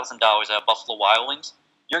 $5,000 at Buffalo Wild Wings,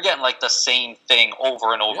 you're getting like the same thing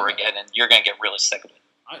over and over again, and you're going to get really sick of it.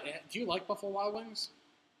 Do you like Buffalo Wild Wings?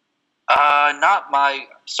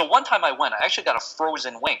 So one time I went, I actually got a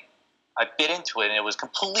frozen wing. I bit into it, and it was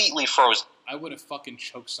completely frozen. I would have fucking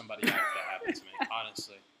choked somebody out if that happened to me,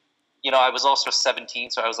 honestly. I was also 17,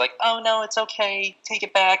 so I was like, oh, no, it's okay. Take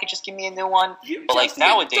it back and just give me a new one. But, like,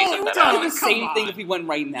 nowadays, don't do the same thing if we went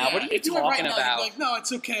right now. What are you talking about? Like, no,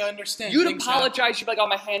 it's okay, I understand. You'd apologize. You'd be like, oh,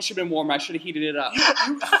 my hand should have been warmer. I should have heated it up.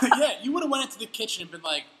 You would have went into the kitchen and been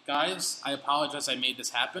like, guys, I apologize I made this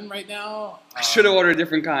happen right now. I should have ordered a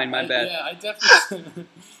different kind, my bad. Yeah, I definitely...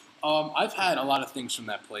 I've had a lot of things from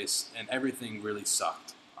that place, and everything really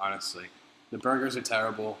sucked, honestly. The burgers are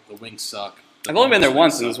terrible. The wings suck. I've only been there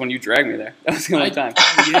once, and it was when you dragged me there. That was the only time.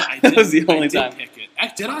 I did. That was the only time. Pick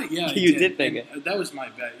it. Did I? Yeah, you did pick it. That was my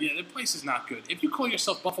bet. Yeah, the place is not good. If you call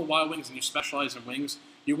yourself Buffalo Wild Wings and you specialize in wings,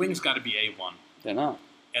 your wings got to be A1. They're not.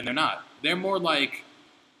 And they're not. They're more like,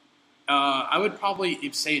 I would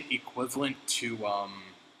probably say it equivalent to,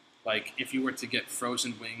 like, if you were to get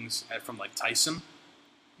frozen wings from, like, Tyson.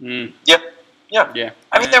 Mm. Yeah.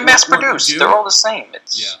 I mean, they're mass-produced. They're all the same.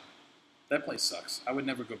 Yeah. That place sucks. I would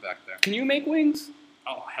never go back there. Can you make wings?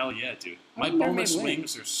 Oh, hell yeah, dude. My boneless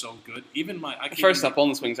wings are so good. Even my... First off,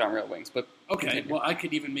 boneless wings aren't real wings, but... Okay, continue. Well, I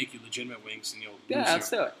could even make you legitimate wings and you'll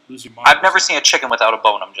lose your mind. I've never seen a chicken without a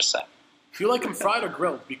bone, I'm just saying. Do you like them fried or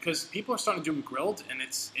grilled? Because people are starting to do them grilled, and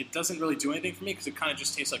it doesn't really do anything for me because it kind of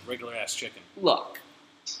just tastes like regular-ass chicken. Look,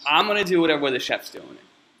 I'm going to do whatever the chef's doing it.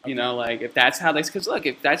 Okay. You know, like, if that's how they... Because, look,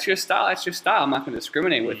 if that's your style, that's your style. I'm not going to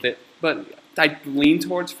discriminate with it. But I lean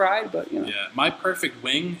towards fried, but, you know. Yeah, my perfect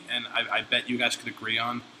wing, and I bet you guys could agree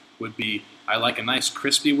on, would be I like a nice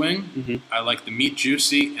crispy wing, I like the meat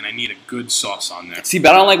juicy, and I need a good sauce on there. See,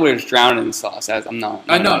 but I don't like when it's drowned in sauce. I'm not.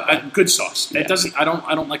 I know, good sauce. Yeah. It doesn't. I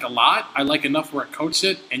don't like a lot. I like enough where it coats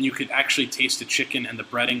it, and you could actually taste the chicken and the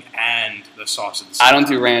breading and the sauce at the same time. I don't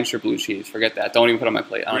do ranch or blue cheese. Forget that. Don't even put it on my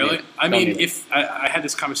plate. Really? I mean, if I had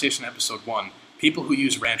this conversation in episode 1, people who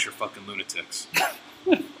use ranch are fucking lunatics.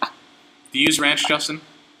 Do you use ranch, Justin?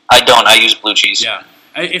 I don't. I use blue cheese. Yeah.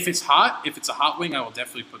 If it's hot, if it's a hot wing, I will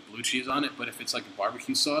definitely put blue cheese on it. But if it's like a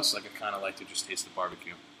barbecue sauce, like I kind of like to just taste the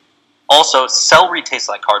barbecue. Also, celery tastes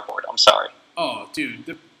like cardboard. I'm sorry. Oh,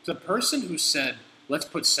 dude, the person who said let's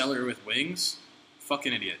put celery with wings,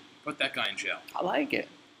 fucking idiot. Put that guy in jail. I like it.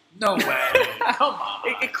 No way. Come on.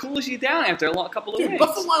 It cools you down after a couple of wings.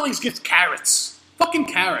 Buffalo Wild Wings gets carrots. Fucking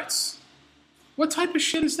carrots. What type of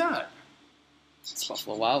shit is that? It's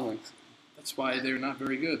Buffalo Wild Wings. That's why they're not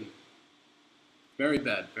very good. Very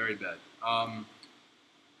bad, very bad.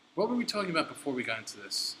 What were we talking about before we got into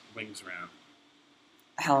this wings round?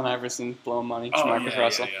 Allen Iverson blowing money to Marcus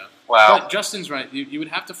Russell. Yeah. Wow. But Justin's right. You would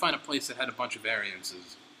have to find a place that had a bunch of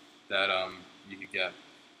variances that you could get.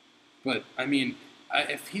 But I mean,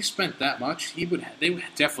 if he spent that much, they would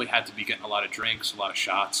definitely have to be getting a lot of drinks, a lot of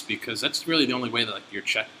shots, because that's really the only way that your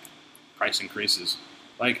check price increases.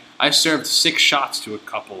 Like I served 6 shots to a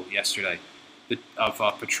couple yesterday of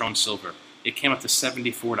Patron Silver. It came up to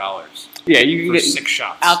 $74. Yeah, you can get 6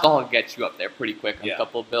 shots. Alcohol gets you up there pretty quick on a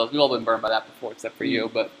couple of bills. We've all been burned by that before, except for you.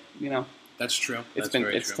 But you know, that's true.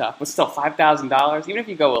 It's tough. But still, $5,000. Even if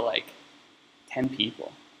you go with like 10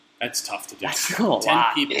 people, that's tough to do. That's still a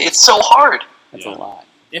lot. People. It's so hard. That's a lot.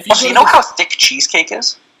 Also, you know how thick cheesecake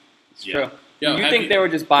is? It's true. You think they were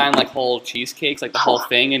just buying like whole cheesecakes, like the whole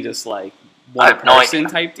thing, and just like one person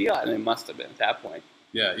type deal? I mean, it must have been at that point.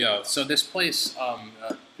 Yeah. So this place,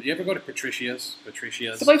 do you ever go to Patricia's?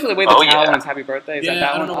 It's the place where they wave the towel when it's happy birthday. Is that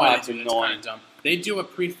I don't one? know why It's they do it. It's kind of dumb. They do a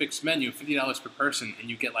prefix menu, $50 per person, and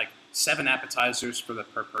you get like 7 appetizers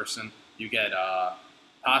per person. You get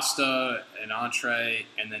pasta, an entree,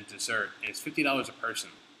 and then dessert. And it's $50 a person.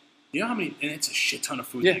 You know how many? And it's a shit ton of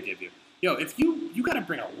food they give you. Yo, if you got to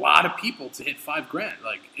bring a lot of people to hit $5,000.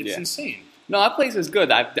 Like it's insane. No, that place is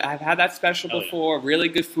good. I've had that special before. Really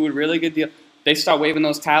good food. Really good deal. They start waving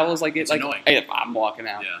those towels like it's annoying. Hey, I'm walking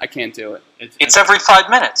out. Yeah. I can't do it. It's every 5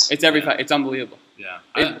 minutes. It's every 5. It's unbelievable. Yeah,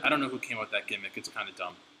 I don't know who came up with that gimmick. It's kind of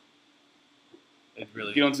dumb. It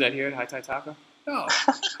really. You don't do that here at High Tide Taco? No.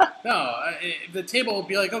 The table will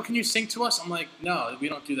be like, "Oh, can you sing to us?" I'm like, "No, we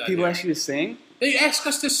don't do that." People ask you to sing? They ask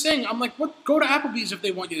us to sing. I'm like, "What? Go to Applebee's if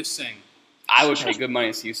they want you to sing." I would pay good money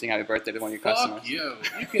to see you sing Happy Birthday to one of your customers. Fuck you.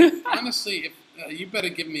 You could honestly, you better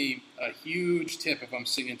give me a huge tip if I'm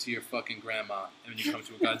singing to your fucking grandma and when you come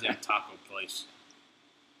to a goddamn taco place.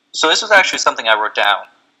 So this was actually something I wrote down.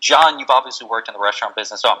 John, you've obviously worked in the restaurant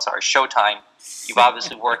business. Oh, I'm sorry, Showtime. You've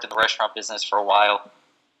obviously worked in the restaurant business for a while.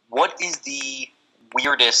 what is the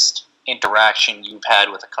weirdest interaction you've had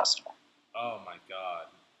with a customer? Oh my god.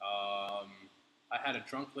 I had a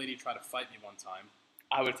drunk lady try to fight me one time.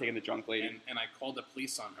 I would have taken the drunk lady. And I called the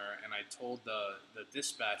police on her, and I told the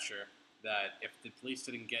dispatcher that if the police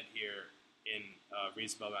didn't get here in a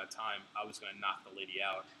reasonable amount of time, I was going to knock the lady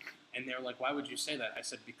out. And they were like, why would you say that? I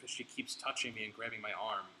said, because she keeps touching me and grabbing my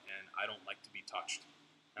arm, and I don't like to be touched.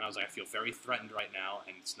 And I was like, I feel very threatened right now,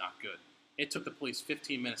 and it's not good. It took the police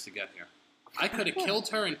 15 minutes to get here. I could have killed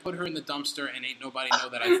her and put her in the dumpster, and ain't nobody know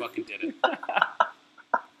that I fucking did it.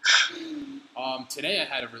 Today I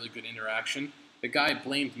had a really good interaction. The guy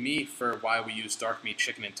blamed me for why we use dark meat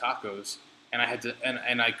chicken in tacos, and I had to,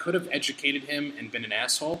 and I could have educated him and been an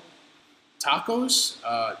asshole. Tacos,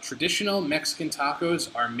 traditional Mexican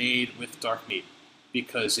tacos, are made with dark meat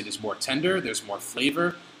because it is more tender, there's more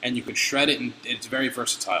flavor, and you can shred it, and it's very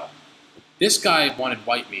versatile. This guy wanted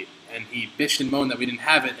white meat, and he bitched and moaned that we didn't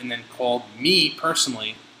have it, and then called me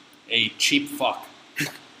personally a cheap fuck.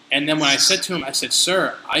 And then when I said to him, I said,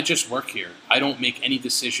 sir, I just work here. I don't make any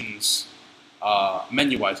decisions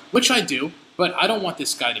menu-wise, which I do, but I don't want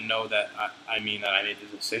this guy to know that I made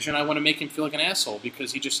the decision. I want to make him feel like an asshole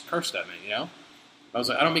because he just cursed at me, you know? I was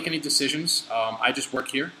like, I don't make any decisions. I just work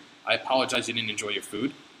here. I apologize you didn't enjoy your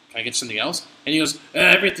food. Can I get something else? And he goes,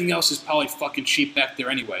 everything else is probably fucking cheap back there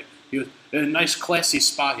anyway. He goes, a nice classy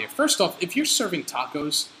spot here. First off, if you're serving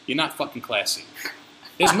tacos, you're not fucking classy.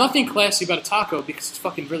 There's nothing classy about a taco because it's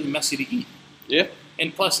fucking really messy to eat. Yeah.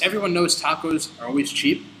 And plus, everyone knows tacos are always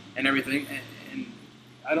cheap and everything, and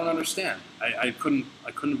I don't understand. I couldn't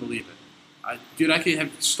believe it. Dude, I could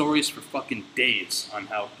have stories for fucking days on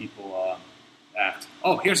how people act.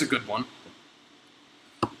 Oh, here's a good one.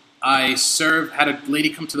 Had a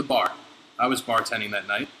lady come to the bar. I was bartending that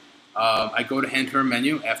night. I go to hand her a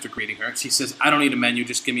menu after greeting her. She says, I don't need a menu,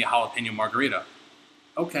 just give me a jalapeno margarita.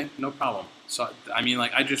 Okay, no problem. So,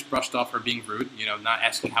 I just brushed off her being rude, not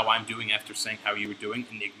asking how I'm doing after saying how you were doing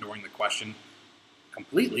and ignoring the question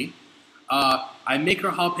completely. I make her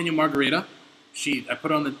a jalapeno margarita. I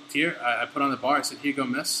put on the bar. I said, here you go,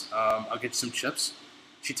 miss. I'll get you some chips.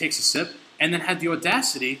 She takes a sip and then had the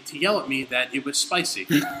audacity to yell at me that it was spicy.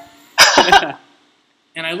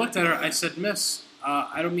 And I looked at her. I said, miss,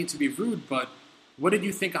 I don't mean to be rude, but what did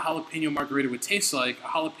you think a jalapeno margarita would taste like? A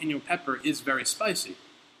jalapeno pepper is very spicy.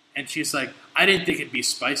 And she's like, I didn't think it'd be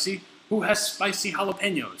spicy. Who has spicy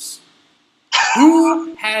jalapenos?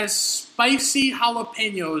 Who has spicy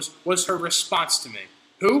jalapenos was her response to me.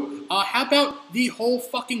 Who? How about the whole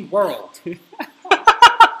fucking world?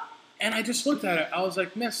 And I just looked at her. I was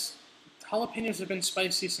like, miss, jalapenos have been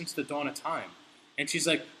spicy since the dawn of time. And she's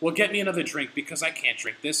like, well, get me another drink because I can't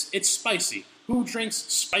drink this. It's spicy. Who drinks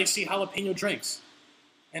spicy jalapeno drinks?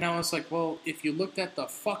 And I was like, well, if you looked at the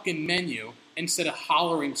fucking menu, instead of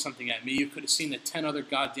hollering something at me, you could have seen the 10 other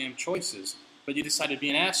goddamn choices. But you decided to be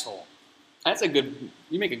an asshole.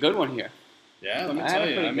 You make a good one here. Yeah, let me tell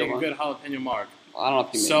you. I make a good jalapeno marg. I don't know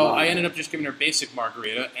if you So I ended up just giving her basic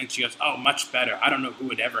margarita, and she goes, oh, much better. I don't know who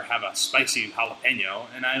would ever have a spicy jalapeno.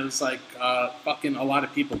 And I was like, fucking a lot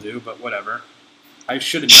of people do, but whatever. I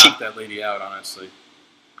should have knocked that lady out, honestly.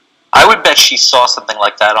 I would bet she saw something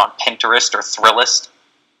like that on Pinterest or Thrillist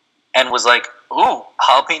and was like, ooh,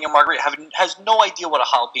 jalapeno margarita. Has no idea what a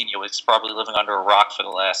jalapeno is, probably living under a rock for the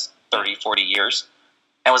last 30, 40 years.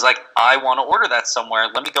 And was like, I want to order that somewhere.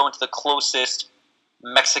 Let me go into the closest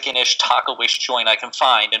Mexican-ish, taco-ish joint I can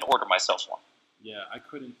find and order myself one. Yeah, I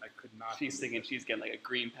could not. She's thinking she's getting like a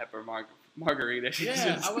green pepper margarita.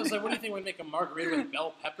 Yeah, I was like, what do you think when we make a margarita with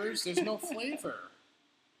bell peppers? There's no flavor.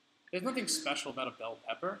 There's nothing special about a bell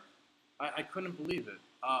pepper. I couldn't believe it.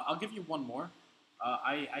 I'll give you one more.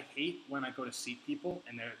 I hate when I go to seat people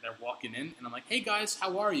and they're walking in and I'm like, hey guys,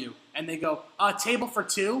 how are you? And they go, table for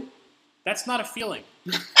two? That's not a feeling.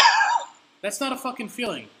 That's not a fucking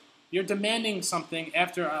feeling. You're demanding something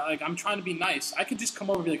after, I'm trying to be nice. I could just come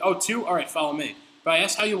over and be like, oh, two? All right, follow me. But I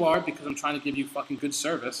ask how you are because I'm trying to give you fucking good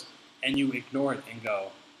service, and you ignore it and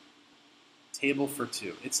go, table for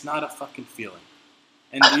two. It's not a fucking feeling.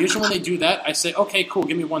 And usually when they do that, I say, okay, cool,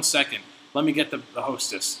 give me 1 second. Let me get the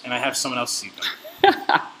hostess, and I have someone else seat them.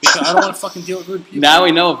 Because I don't want to fucking deal with rude people. Now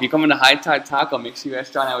we know if you come into High Tide Taco, make sure you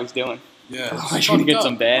ask John how he's doing. Yeah, I'm trying to get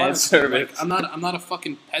some bad honestly, service. I'm not a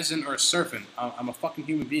fucking peasant or a servant. I'm a fucking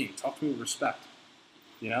human being. Talk to me with respect.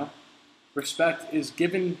 You know, respect is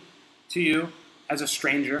given to you as a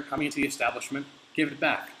stranger coming into the establishment. Give it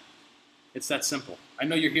back. It's that simple. I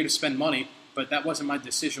know you're here to spend money, but that wasn't my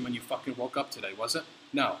decision when you fucking woke up today, was it?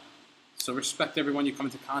 No. So respect everyone you come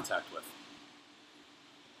into contact with.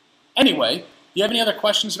 Anyway, do you have any other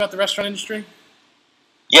questions about the restaurant industry?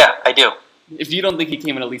 Yeah, I do. If you don't think he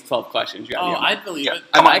came in at least 12 questions, you gotta be I'd believe it.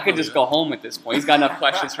 I could just go home at this point. He's got enough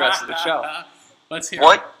questions for the rest of the show. Let's hear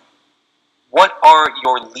What? it. What are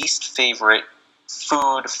your least favorite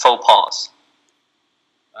food faux pas?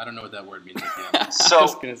 I don't know what that word means. So I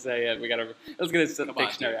was gonna say let's get a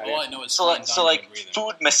dictionary out All I here. know is So flying like, down and breathing.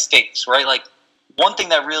 food mistakes, right? Like, one thing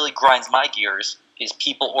that really grinds my gears is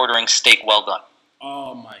people ordering steak well done.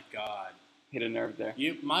 Oh my god. Hit a nerve there.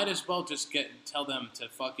 You might as well just tell them to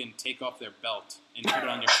fucking take off their belt and put it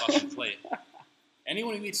on your fucking plate.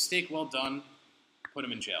 Anyone who eats steak well done, put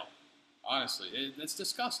them in jail. Honestly, it's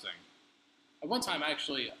disgusting. At one time,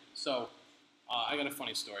 actually, I got a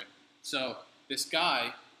funny story. So this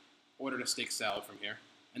guy ordered a steak salad from here,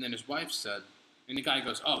 and then his wife said, and the guy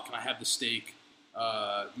goes, "Oh, can I have the steak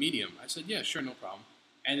medium?" I said, "Yeah, sure, no problem."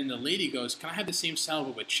 And then the lady goes, "Can I have the same salad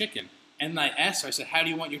but with chicken?" And I asked her, I said, "How do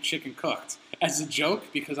you want your chicken cooked?" As a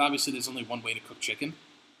joke, because obviously there's only one way to cook chicken.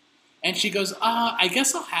 And she goes, I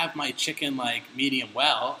guess I'll have my chicken, like, medium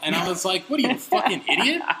well. And I was like, what are you, a fucking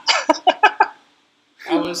idiot?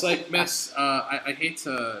 I was like, miss, I hate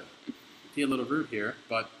to be a little rude here,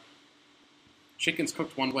 but chicken's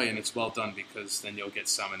cooked one way and it's well done because then you'll get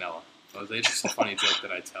salmonella. So it's just a funny joke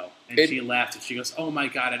that I tell. And she laughed and she goes, "Oh my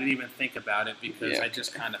god, I didn't even think about it because I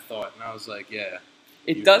just kind of thought." And I was like, yeah.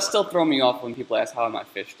 It does still throw me off when people ask how am I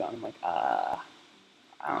fish done. I'm like, I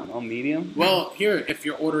don't know, medium? Well, here, if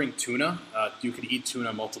you're ordering tuna, you could eat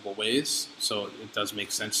tuna multiple ways, so it does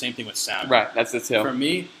make sense. Same thing with salmon. Right, that's it too. For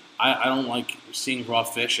me, I don't like seeing raw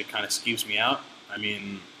fish. It kind of skeeves me out. I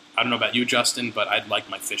mean, I don't know about you, Justin, but I'd like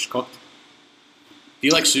my fish cooked. Do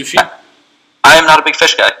you like sushi? I am not a big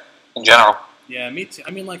fish guy in general. Yeah, me too. I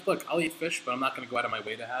mean, like, look, I'll eat fish, but I'm not going to go out of my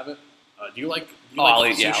way to have it. Do you like I'll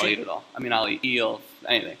eat, sushi? I'll eat it all. I mean, I'll eat eel,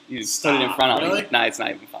 anything. You just put it in front of really? me. Nah, it's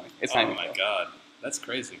not even funny. It's not Oh even my funny. god, that's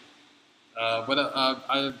crazy. But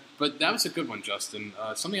that was a good one, Justin.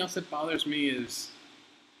 Something else that bothers me is,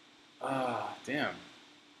 damn.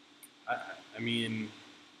 I mean,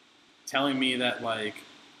 telling me that, like,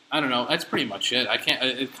 I don't know. That's pretty much it. I can't.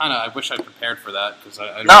 It kind of. I wish I prepared for that because I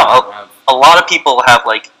don't really have. A lot of people have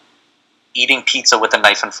like eating pizza with a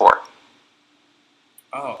knife and fork.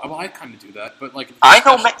 Oh, well, I kind of do that, but like. I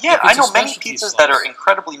know many pizzas that are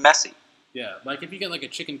incredibly messy. Yeah, like if you get like a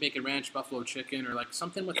chicken bacon ranch, buffalo chicken, or like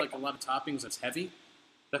something with like a lot of toppings that's heavy,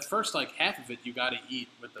 the first like half of it you got to eat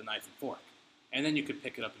with the knife and fork, and then you could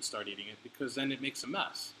pick it up and start eating it because then it makes a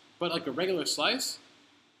mess. But like a regular slice,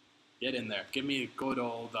 get in there. Give me a good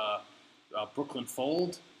old Brooklyn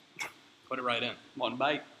fold. Put it right in. One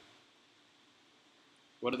bite.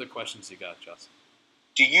 What other questions you got, Justin?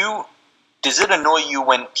 Does it annoy you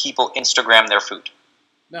when people Instagram their food?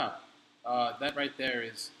 No. That right there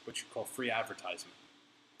is what you call free advertisement.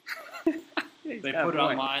 They put it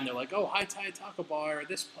online. They're like, "Oh, High Tide Taco Bar,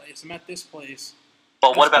 this place. I'm at this place."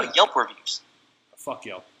 But what about Yelp reviews? Fuck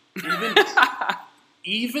Yelp.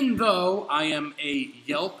 Even though I am a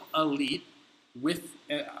Yelp elite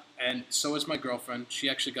and so is my girlfriend. She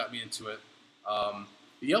actually got me into it.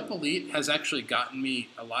 The Yelp elite has actually gotten me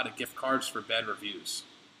a lot of gift cards for bad reviews.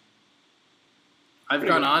 I've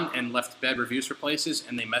gone on and left bad reviews for places,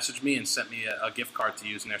 and they messaged me and sent me a gift card to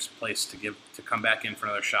use in their place to come back in for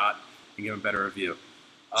another shot and give a better review.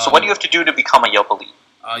 So what do you have to do to become a Yelp elite?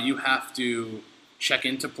 You have to check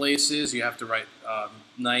into places. You have to write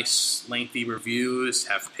nice, lengthy reviews,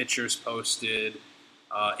 have pictures posted,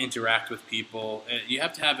 interact with people. You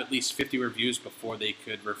have to have at least 50 reviews before they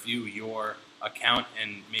could review your account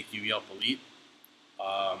and make you Yelp elite.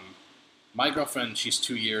 My girlfriend, she's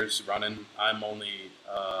 2 years running. I'm only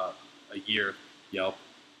a year Yelp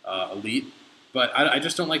elite. But I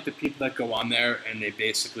just don't like the people that go on there and they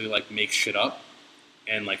basically like make shit up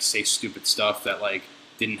and like say stupid stuff that like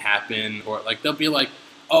didn't happen, or like they'll be like,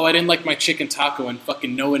 "Oh, I didn't like my chicken taco," and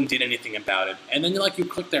fucking no one did anything about it. And then you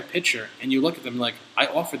click their picture and you look at them like, "I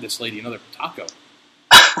offered this lady another taco,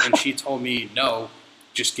 and she told me no,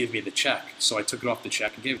 just give me the check." So I took it off the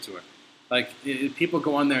check and gave it to her. Like, people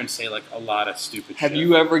go on there and say, like, a lot of stupid shit. Have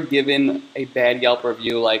you ever given a bad Yelp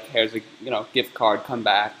review, like, here's a gift card, come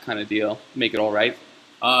back kind of deal, make it all right?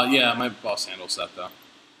 Yeah, my boss handles that, though.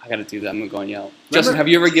 I got to do that. I'm going to go on Yelp. Justin, have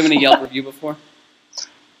you ever given a Yelp review before?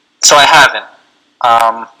 So I haven't.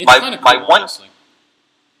 It's kind of cool, honestly.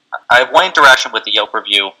 I have one interaction with the Yelp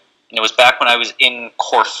review, and it was back when I was in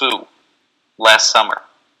Corfu last summer.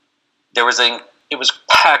 It was a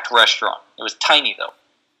packed restaurant. It was tiny, though.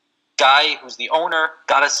 Guy who's the owner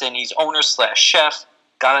got us in. He's owner/chef.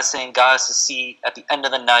 Got us in, got us a seat. At the end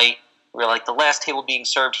of the night, we were like the last table being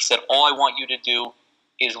served. He said, "All I want you to do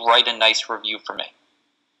is write a nice review for me."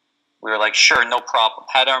 We were like, "Sure, no problem."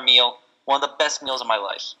 Had our meal. One of the best meals of my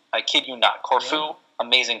life. I kid you not. Corfu, Really?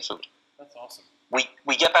 amazing food. That's awesome.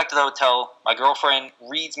 We get back to the hotel. My girlfriend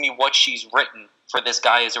reads me what she's written for this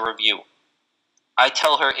guy as a review. I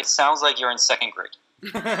tell her, it sounds like you're in second grade.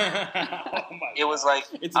 It was like,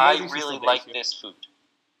 I really like this food.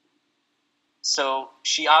 So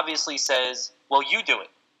she obviously says, well, you do it.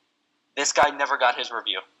 This guy never got his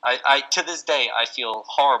review. I to this day, I feel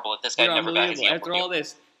horrible that this guy never got his review. After all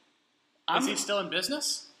this. Is he still in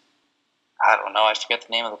business? I don't know. I forget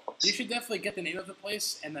the name of the place. You should definitely get the name of the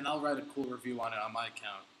place, and then I'll write a cool review on it on my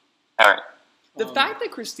account. All right. The fact that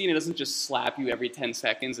Christina doesn't just slap you every 10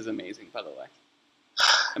 seconds is amazing, by the way.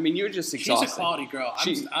 I mean, you're just exhausted. She's a quality girl.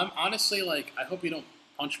 I'm honestly, like, I hope you don't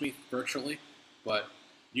punch me virtually, but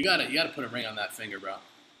you gotta put a ring on that finger, bro.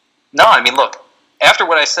 No, I mean, look. After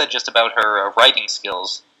what I said just about her writing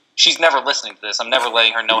skills, she's never listening to this. I'm never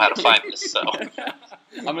letting her know how to find this, so...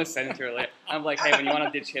 I'm going to send it to her later. I'm like, hey, when you want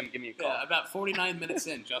to ditch him, give me a call. Yeah, about 49 minutes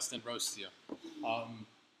in, Justin roasts you.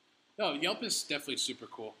 No, Yelp is definitely super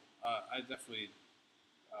cool. I definitely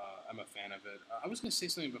I'm a fan of it. I was going to say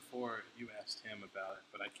something before you asked him about it,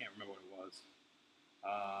 but I can't remember what it was.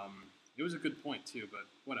 It was a good point, too, but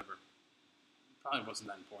whatever. It probably wasn't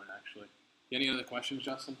that important, actually. Any other questions,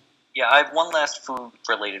 Justin? Yeah, I have one last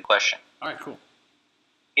food-related question. All right, cool.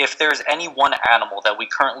 If there's any one animal that we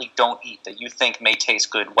currently don't eat that you think may taste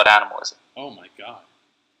good, what animal is it? Oh, my God.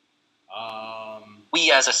 We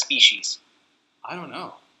as a species. I don't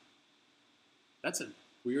know. That's a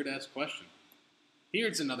weird-ass question.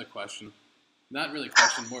 Here's another question. Not really a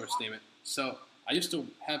question, more a statement. So, I used to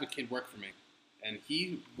have a kid work for me, and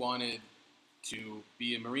he wanted to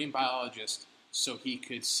be a marine biologist so he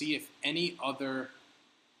could see if any other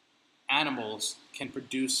animals can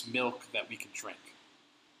produce milk that we can drink.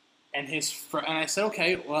 And and I said,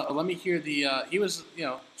 okay, well, let me hear the. He was,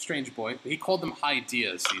 strange boy, but he called them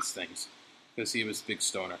ideas, these things, because he was a big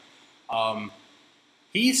stoner.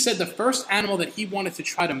 He said the first animal that he wanted to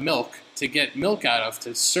try to get milk out of,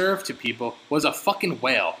 to serve to people, was a fucking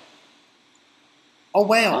whale. A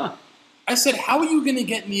whale. Huh. I said, how are you going to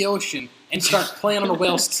get in the ocean and start playing on a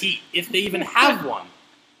whale's teeth if they even have one?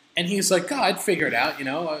 And he's like, I'd figure it out,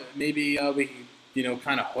 maybe we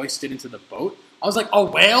kind of hoist it into the boat. I was like, a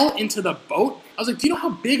whale into the boat? I was like, do you know how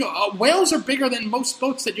big? Whales are bigger than most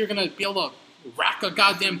boats that you're going to be able to rack a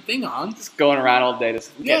goddamn thing on. Just going around all day,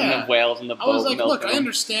 just getting the whales in the boat. I was like, look, I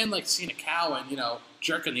understand, seeing a cow and,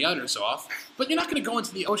 jerking the udders off, but you're not going to go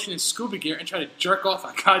into the ocean in scuba gear and try to jerk off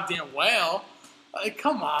a goddamn whale. Like,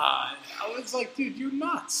 come on. I was like, dude, you're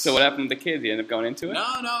nuts. So what happened to the kid? Did he end up going into it?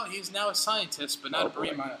 No, he's now a scientist, but not a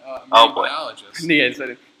marine biologist. Yeah,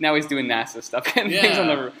 so now he's doing NASA stuff. Things on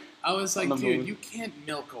the I was like, dude, you can't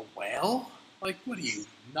milk a whale? Like, what are you,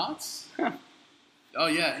 nuts? Huh. Oh,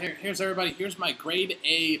 yeah, here's everybody. Here's my grade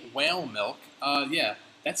A whale milk. Yeah,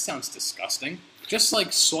 that sounds disgusting. Just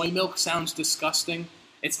like soy milk sounds disgusting.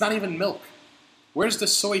 It's not even milk. Where's the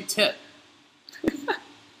soy tit?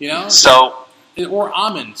 So... Or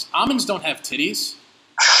almonds. Almonds don't have titties.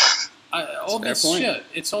 All this shit.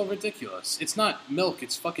 It's all ridiculous. It's not milk.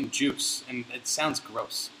 It's fucking juice. And it sounds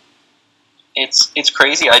gross. It's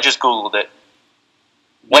crazy. I just Googled it.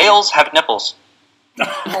 Whales have nipples.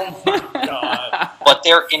 Oh my God. But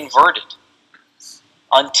they're inverted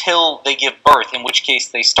until they give birth, in which case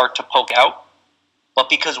they start to poke out. But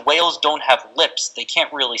because whales don't have lips, they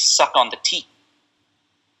can't really suck on the teat.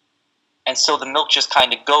 And so the milk just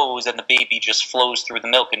kind of goes, and the baby just flows through the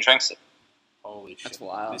milk and drinks it. Holy shit. That's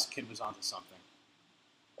wild. This kid was onto something.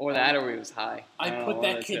 Or that, or he was high. I put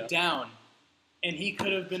that kid down, and he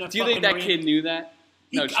could have been a fucking... Do you think that kid knew that?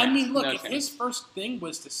 No chance. I mean, look, if his first thing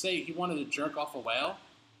was to say he wanted to jerk off a whale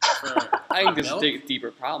for I think there's milk,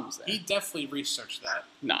 deeper problems there. He definitely researched that.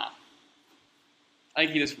 Nah. I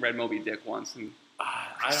think he just read Moby Dick once, and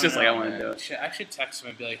it's just like, I want to do it. I should text him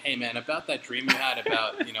and be like, hey, man, about that dream you had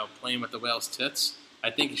about, playing with the whale's tits,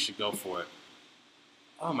 I think you should go for it.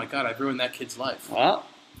 Oh, my God, I've ruined that kid's life. Well,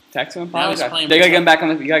 text him and apologize. You gotta get him back on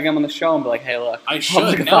the, you gotta get him on the show and be like, hey, look. I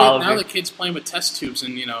should. Now the kid's playing with test tubes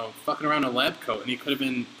and, fucking around a lab coat, and he could have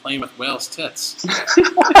been playing with whale's tits.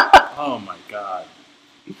 Oh, my God.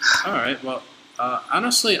 All right, well,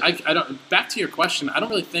 honestly, I don't. Back to your question, I don't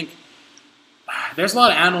really think... There's a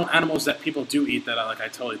lot of animals that people do eat that I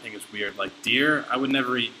totally think is weird. Like deer, I would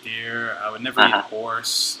never eat deer. I would never eat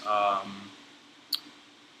horse. I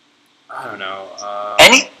don't know.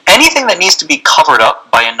 Anything that needs to be covered up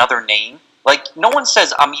by another name. Like, no one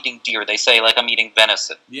says, I'm eating deer. They say, I'm eating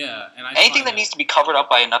venison. Yeah. And anything that needs to be covered up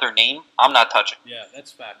by another name, I'm not touching. Yeah,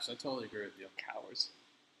 that's facts. I totally agree with you. Cowards.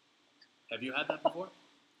 Have you had that before?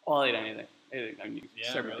 I'll eat anything. I mean, you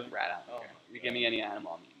serve me really? with rat out. You give me any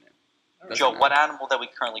animal, I'm eating it. Joe, what animal that we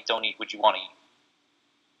currently don't eat would you want to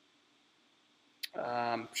eat?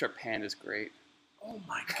 I'm sure panda's great. Oh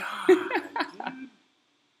my god, dude.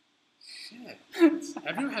 Shit.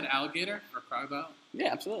 Have you ever had alligator or crocodile? Yeah,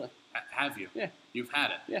 absolutely. Have you? Yeah. You've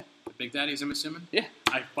had it? Yeah. The Big Daddy's, I'm assuming? Yeah.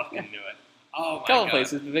 I fucking knew it. Oh my Couple god.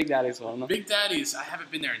 places, the Big Daddy's one of them. Big Daddy's, I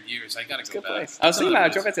haven't been there in years. I gotta go Good back. place. I was thinking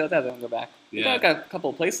about Joe Catanzaro that. Go back. Yeah. We got a couple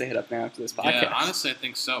of places to hit up now after this podcast. Yeah, honestly, I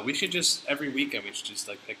think so. We should just, every weekend, we should just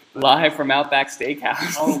like pick a Live from Outback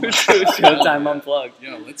Steakhouse. Oh my Showtime Unplugged.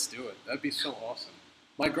 Yeah, let's do it. That'd be so awesome.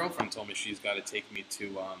 My girlfriend told me she's got to take me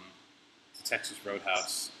to Texas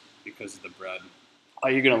Roadhouse because of the bread. Oh,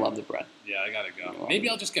 you're going to love the bread. Yeah, I gotta go. Maybe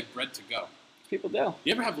I'll just get bread to go. People do.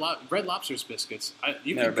 You ever have Red Lobster's biscuits?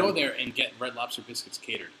 You Never can go been. there and get Red Lobster biscuits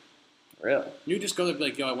catered. Really? You just go there and be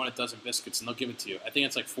like, yo, I want a dozen biscuits, and they'll give it to you. I think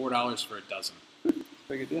it's like $4 for a dozen.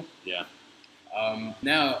 Pretty good deal. Yeah.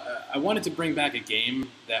 Now, I wanted to bring back a game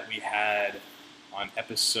that we had on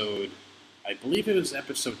episode, I believe it was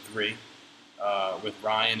episode 3, with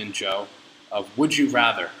Ryan and Joe, of Would You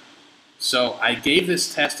Rather. So I gave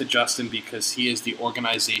this test to Justin because he is the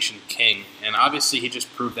organization king, and obviously he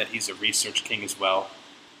just proved that he's a research king as well.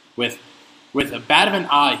 With a bat of an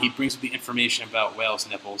eye, he brings up the information about whales'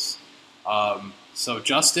 nipples. So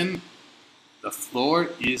Justin, the floor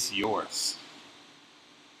is yours.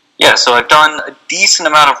 Yeah, so I've done a decent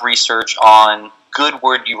amount of research on good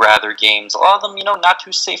Would You Rather games. A lot of them, not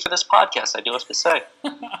too safe for this podcast, I do have to say.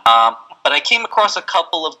 But I came across a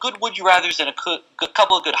couple of good Would You Rathers and a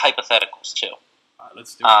couple of good hypotheticals, too. All right,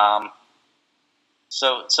 let's do it.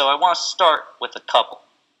 So I want to start with a couple.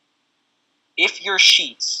 If your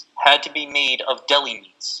sheets had to be made of deli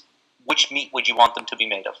meats, which meat would you want them to be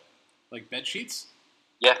made of? Like bed sheets?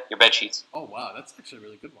 Yeah, your bed sheets. Oh, wow, that's actually a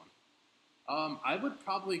really good one. I would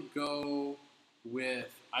probably go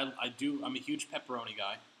with, I'm a huge pepperoni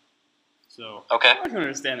guy. So, Okay. I don't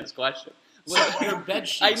understand this question. so your bed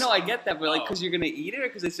sheets. I know, I get that, but because Oh. you're going to eat it or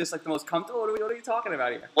because it's just like the most comfortable? What are you talking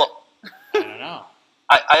about here? Well, I don't know.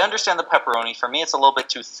 I understand the pepperoni. For me, it's a little bit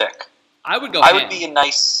too thick. I would go I ham. would be a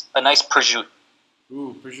nice prosciutto.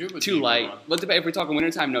 Ooh, prosciutto would Too be light. one. But if we're talking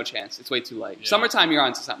wintertime, no chance. It's way too light. Yeah. Summertime, you're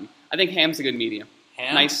onto something. I think ham's a good medium.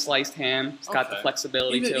 Ham? Nice sliced ham. It's got the Okay.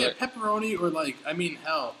 flexibility to it. Pepperoni or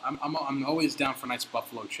hell, I'm always down for nice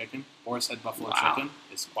buffalo chicken. Boar's Head buffalo Wow. chicken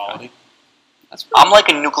is quality. That's pretty I'm like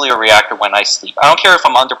a nuclear reactor when I sleep. I don't care if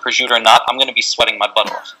I'm under prosciutto or not. I'm going to be sweating my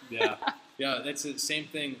butt off. Yeah, yeah, that's the same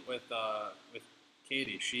thing with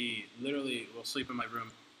Katie. She literally will sleep in my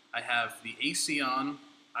room. I have the AC on,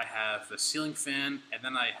 I have the ceiling fan, and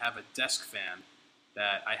then I have a desk fan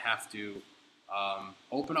that I have to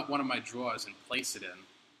open up one of my drawers and place it in,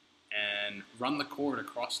 and run the cord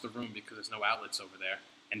across the room because there's no outlets over there,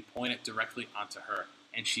 and point it directly onto her,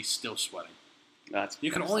 and she's still sweating.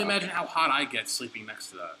 You can only imagine how hot I get sleeping next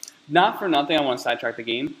to that. Not for nothing, I want to sidetrack the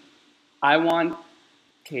game. I want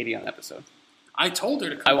Katie on the episode. I told her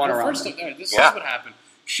to come. I want her on. First, this Yeah. is what happened.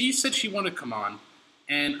 She said she wanted to come on,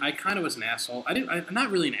 and I kind of was an asshole. I'm not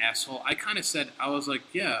really an asshole. I kind of said, I was like,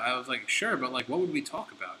 sure, but like, what would we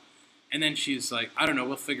talk about? And then she's like, I don't know,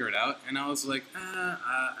 we'll figure it out. And I was like,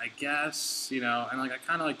 I guess, and like I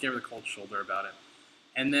kind of like gave her the cold shoulder about it.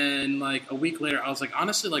 And then like a week later, I was like,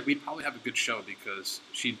 honestly, like we'd probably have a good show because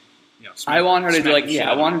she, I want her to do smacked like, the shit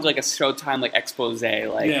I out want of her to do like a Showtime like expose,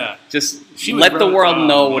 like Yeah. just She would let the world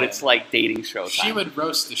know what man. it's like dating Showtime. She would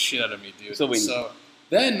roast the shit out of me, dude. So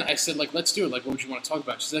then I said, like, let's do it. Like, what would you want to talk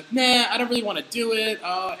about? She's like, nah, I don't really want to do it.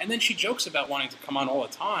 And then she jokes about wanting to come on all the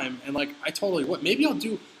time. And, like, I totally would. Maybe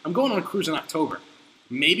I'm going on a cruise in October.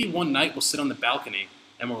 Maybe one night we'll sit on the balcony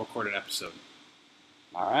and we'll record an episode.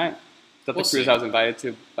 All right. Is that We'll the cruise see. I was invited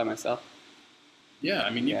to by myself? Yeah, I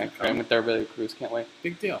mean, you Yeah, can come. I'm with their really cruise. Can't wait.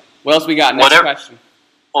 Big deal. What else we got? Next Whatever. question.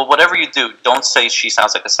 Well, whatever you do, don't say she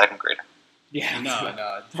sounds like a second grader. Yeah.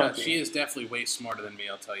 No. Okay. She is definitely way smarter than me,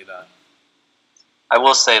 I'll tell you that. I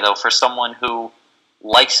will say, though, for someone who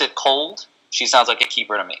likes it cold, she sounds like a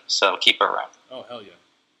keeper to me. So keep her around. Oh, hell yeah.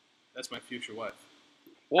 That's my future wife.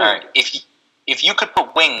 Whoa. All right. If you could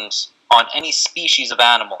put wings on any species of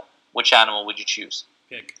animal, which animal would you choose?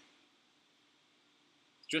 Pig.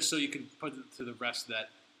 Just so you can put it to the rest of that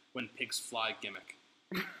when pigs fly gimmick.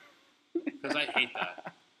 Because I hate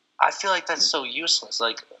that. I feel like that's so useless.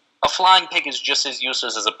 Like, a flying pig is just as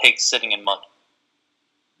useless as a pig sitting in mud.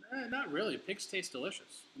 Not really. Pigs taste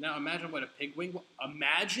delicious. Now imagine what a pig wing.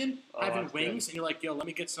 Imagine having that's wings, and you're like, "Yo, let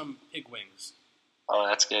me get some pig wings." Oh,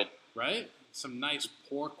 that's good. Right? Some nice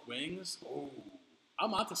pork wings. Oh,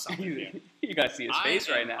 I'm onto something here. You gotta see his face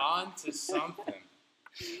I right am now. onto something.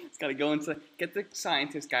 It's got to go into get the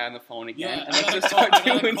scientist guy on the phone again, Yeah, and let's just start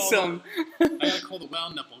doing some. I gotta call the well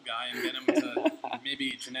nipple guy and get him to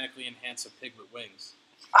maybe genetically enhance a pig with wings.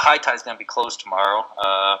 High Tide's gonna be closed tomorrow.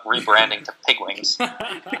 Rebranding to Pig Wings.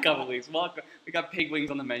 A couple weeks. We got pig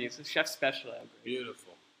wings on the menu. It's a chef special.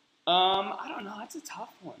 Beautiful. I don't know. That's a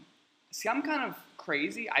tough one. See, I'm kind of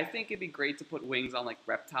crazy. I think it'd be great to put wings on like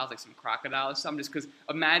reptiles, like some crocodiles, or something. Just because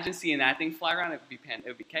imagine seeing that thing fly around. It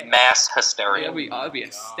would be chaos. Mass hysteria. It'd be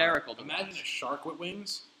hysterical. To Imagine watch. a shark with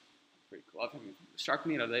wings. Pretty cool.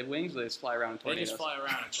 Sharknado. They have wings. Or they just fly around in They tornadoes. just fly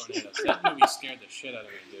around in tornadoes. That movie scared the shit out of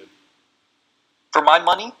me, dude. For my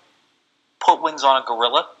money, put wings on a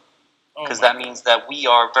gorilla, because that means that we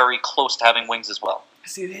are very close to having wings as well.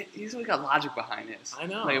 See, he's really got logic behind this. I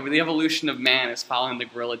know. Like, the evolution of man is following the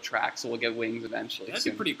gorilla track, so we'll get wings eventually. That'd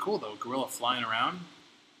soon. be pretty cool, though. Gorilla flying around.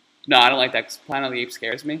 No, I don't like that, because Planet of the Apes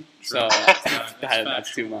scares me. True. So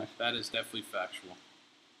that's too much. That is definitely factual.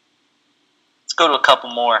 Let's go to a couple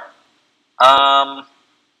more. A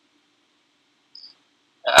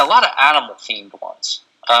lot of animal-themed ones.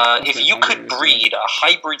 If you could breed a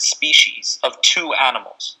hybrid species of two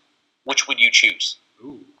animals, which would you choose?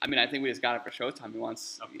 Ooh. I mean, I think we just got it for Showtime. He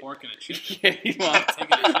wants A pork and a chicken. Yeah, he wants.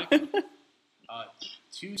 Taking a chicken.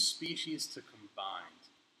 Two species to combine.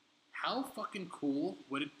 How fucking cool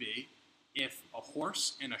would it be if a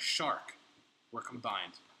horse and a shark were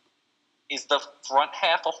combined? Is the front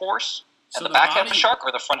half a horse and So the the back half body- a shark,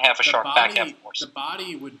 or the front half a shark, back half a horse? The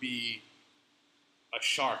body would be a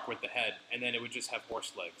shark with the head, and then it would just have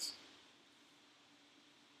horse legs.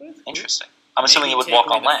 Interesting. I'm assuming Maybe it would take walk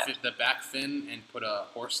away on land. the back fin and put a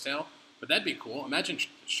horse tail. But that'd be cool. Imagine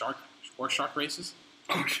horse shark races.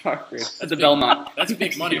 Oh, shark race. That's a big- Belmont. That's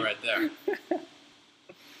big money right there.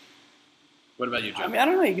 What about you, Joe? I mean, I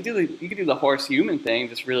don't know. You could do the horse human thing.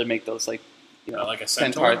 Just really make those like like a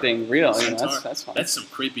centaur thing real. Centaur? That's fun. That's some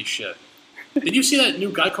creepy shit. Did you see that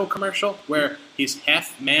new Geico commercial where he's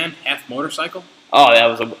half man, half motorcycle? Oh,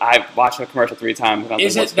 I watched the commercial 3 times. And I was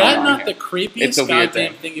Is like, it what's going that on not here? the creepiest It's a weird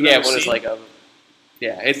goddamn thing. you've Yeah, ever well, it's seen? like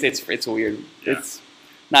it's weird. Yeah. It's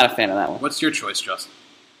not a fan of that one. What's your choice, Justin?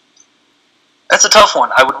 That's a tough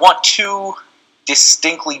one. I would want two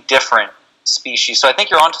distinctly different species. So I think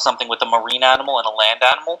you're onto something with a marine animal and a land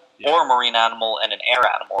animal, or a marine animal and an air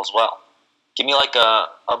animal as well. Give me like a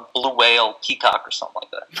blue whale peacock or something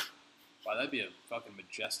like that. Wow, that'd be a fucking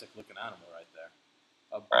majestic looking animal right there.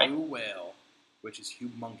 A blue whale, which is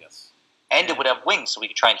humongous. And it would have wings, so we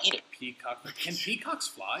could try and eat it. Peacock. Can peacocks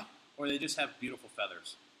fly, or they just have beautiful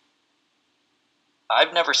feathers?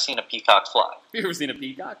 I've never seen a peacock fly. Have you ever seen a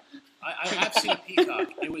peacock? I have seen a peacock.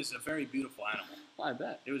 It was a very beautiful animal. I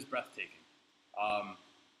bet. It was breathtaking.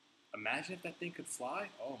 Imagine if that thing could fly.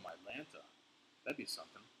 Oh, my Lanta. That'd be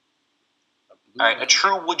something. All right, a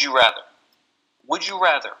true would you rather. Would you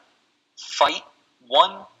rather fight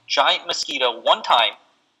one giant mosquito one time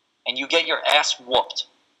and you get your ass whooped,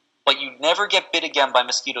 but you never get bit again by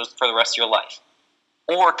mosquitoes for the rest of your life,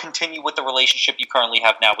 or continue with the relationship you currently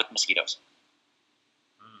have now with mosquitoes?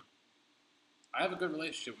 I have a good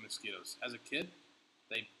relationship with mosquitoes. As a kid,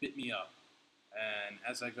 they bit me up. And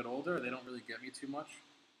as I get older, they don't really get me too much.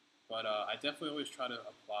 But I definitely always try to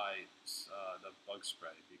apply the bug spray.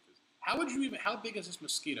 Because how big is this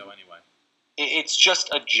mosquito anyway? It's just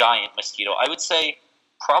a giant mosquito. I would say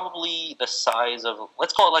probably the size of,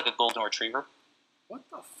 let's call it like a golden retriever. What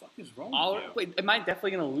the fuck is wrong with you? Wait, am I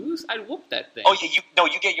definitely going to lose? I'd whoop that thing. Oh, yeah,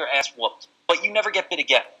 you get your ass whooped, but you never get bit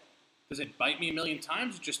again. Does it bite me a million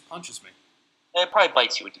times or just punches me? It probably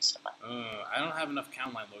bites you a decent amount. I don't have enough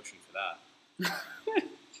Calamine lotion for that.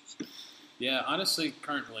 Yeah, honestly,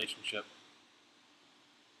 current relationship.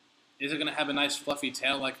 Is it going to have a nice fluffy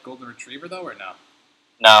tail like a golden retriever, though, or no?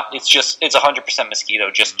 No, it's 100% mosquito,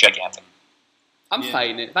 just gigantic. I'm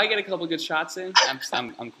fighting it. If I get a couple good shots in,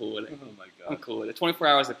 I'm cool with it. Oh, my God. I'm cool with it. 24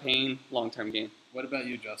 hours of pain, long-term gain. What about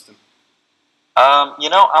you, Justin?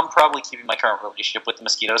 I'm probably keeping my current relationship with the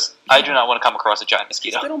mosquitoes. I do not want to come across a giant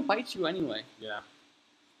mosquito. They don't bite you anyway. Yeah,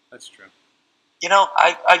 that's true.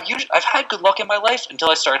 I've had good luck in my life until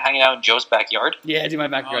I started hanging out in Joe's backyard. Yeah, dude, my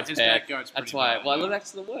backyard's his bad. backyard's That's pretty why. bad, Well, I yeah. live next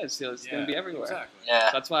to the woods, so it's going to be everywhere. Exactly. Yeah.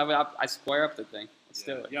 So that's why I square up the thing. Let's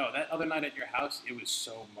do it. Yo, that other night at your house, it was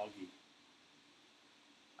so muggy.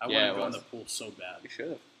 I Yeah, wanted it to go in was. the pool so bad. You should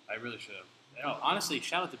have. I really should have. Yo, honestly,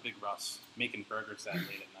 shout out to Big Russ making burgers that late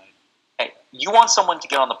at night. Hey, you want someone to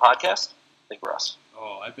get on the podcast? Big Russ.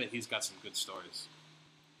 Oh, I bet he's got some good stories.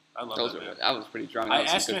 I love Those that man. I was pretty drunk. I That was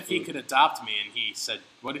some asked him good if he food. could adopt me, and he said,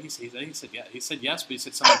 "What did he say?" He said, "Yeah." He said yes, but he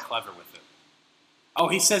said something clever with it. Oh,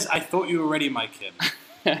 he says, "I thought you were already my kid,"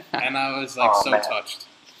 and I was like Oh, so man. touched.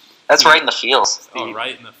 That's right in the feels. Oh,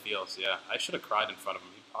 right in the feels, yeah. I should have cried in front of him.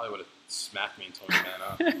 He probably would have smacked me and told me man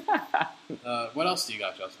up. What else do you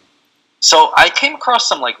got, Justin? So I came across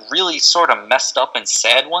some like really sort of messed up and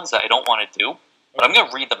sad ones that I don't want to do, but I'm going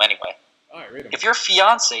to read them anyway. All right, read them. If your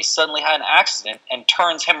fiance suddenly had an accident and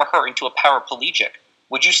turns him or her into a paraplegic,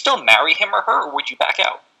 would you still marry him or her, or would you back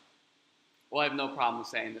out? Well, I have no problem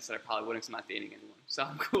saying this, that I probably wouldn't, because I'm not dating anyone. So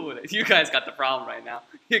I'm cool with it. You guys got the problem right now.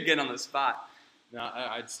 You're getting on the spot. No,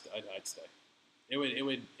 I'd stay. It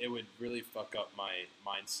would really fuck up my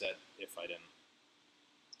mindset if I didn't.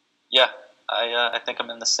 Yeah, I think I'm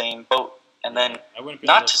in the same boat. And then I wouldn't be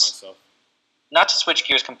able to live myself. Not to switch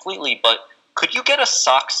gears completely, but could you get a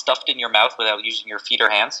sock stuffed in your mouth without using your feet or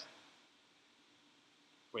hands?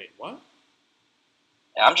 Wait, what?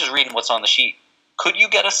 Yeah, I'm just reading what's on the sheet. Could you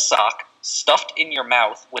get a sock stuffed in your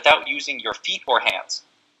mouth without using your feet or hands?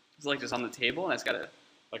 It's like just on the table, and it's got a...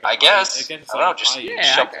 I guess. I don't know, just I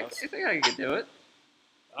think I could do it.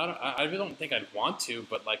 I really don't think I'd want to,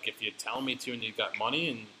 but like if you tell me to and you got money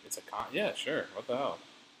and it's a yeah, sure. What the hell?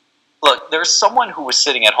 Look, there's someone who was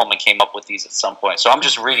sitting at home and came up with these at some point, so I'm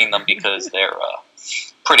just reading them because they're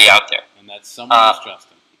pretty out there. And that someone is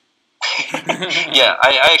Justin. Yeah,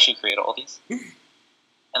 I actually created all these. And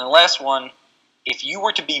the last one, if you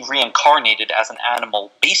were to be reincarnated as an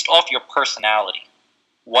animal based off your personality,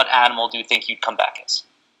 what animal do you think you'd come back as?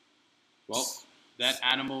 Well, that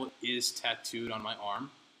animal is tattooed on my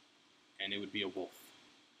arm, and it would be a wolf.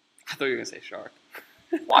 I thought you were going to say shark.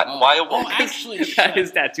 Why a wolf? Oh, actually, that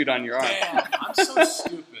is tattooed on your arm. Damn, I'm so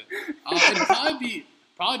stupid. It'd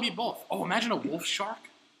probably be both. Oh, imagine a wolf shark.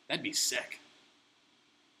 That'd be sick.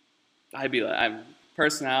 I'd be like,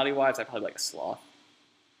 personality-wise, I'd probably like a sloth.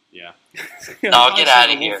 Yeah. No, get out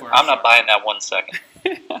of here. I'm not buying that 1 second.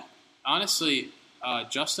 Honestly,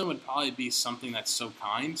 Justin would probably be something that's so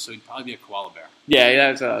kind, so he'd probably be a koala bear. Yeah,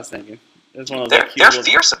 that's what I was thinking. That's one of those They're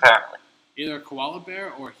fierce, apparently. Either a koala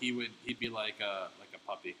bear or he'd be like a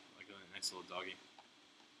puppy, like a nice little doggy.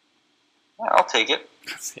 Yeah, I'll take it.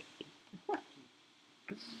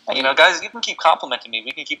 You know, guys, you can keep complimenting me.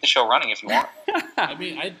 We can keep the show running if you want. I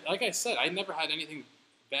mean, like I said, I never had anything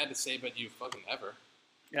bad to say about you fucking ever.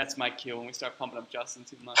 That's my cue when we start pumping up Justin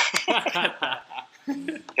too much.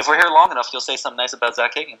 If we're here long enough, you'll say something nice about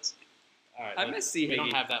Zach Higgins. All right, I miss C. We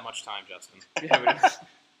don't have that much time, Justin. Yeah,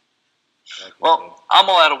 Well, I'm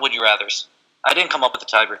all out of would you rathers. I didn't come up with a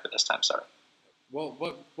tiebreaker this time, sorry. Well,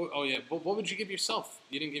 what would you give yourself?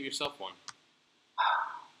 You didn't give yourself one.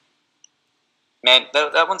 Man,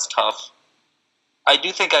 that one's tough. I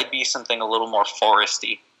do think I'd be something a little more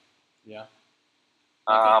foresty. Yeah.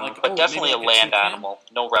 But definitely maybe a land animal,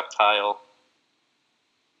 no reptile.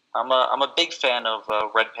 I'm a big fan of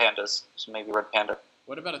red pandas, so maybe red panda.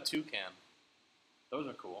 What about a toucan? Those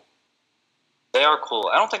are cool. They are cool.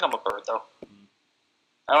 I don't think I'm a bird though.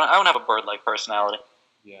 I don't have a bird-like personality.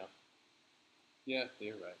 Yeah. Yeah,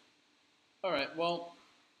 you're right. All right. Well,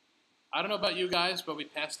 I don't know about you guys, but we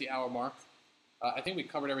passed the hour mark. I think we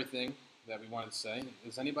covered everything that we wanted to say.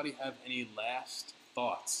 Does anybody have any last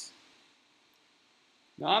thoughts?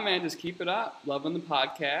 No, man, just keep it up. Loving the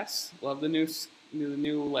podcast. Love the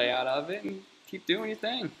new layout of it, and keep doing your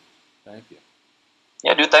thing. Thank you.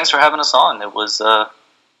 Yeah, dude, thanks for having us on. It was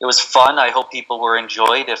fun. I hope people were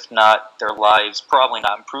enjoyed. If not, their lives probably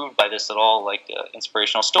not improved by this at all, like an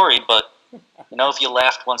inspirational story. But, you know, if you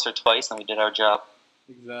laughed once or twice, then we did our job.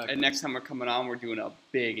 Exactly. And next time we're coming on, we're doing a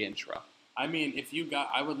big intro. I mean,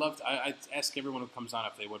 I would love to. I'd ask everyone who comes on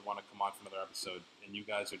if they would want to come on for another episode, and you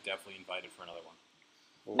guys are definitely invited for another one.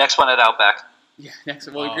 Next one at Outback. Yeah, next.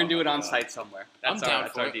 Well, we're gonna do it on site somewhere. That's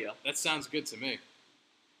our deal. That sounds good to me.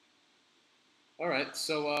 All right,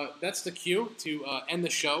 so that's the cue to end the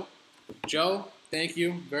show. Joe, thank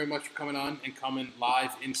you very much for coming on and coming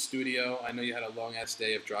live in studio. I know you had a long-ass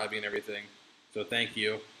day of driving and everything, so thank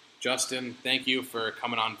you. Justin, thank you for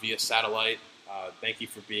coming on via satellite. Thank you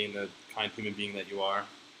for being the kind human being that you are.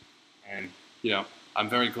 And, you know, I'm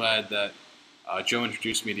very glad that Joe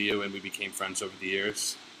introduced me to you and we became friends over the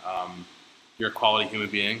years. You're a quality human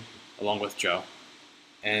being, along with Joe.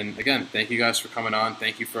 And again, thank you guys for coming on.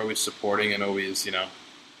 Thank you for always supporting and always, you know,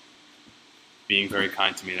 being very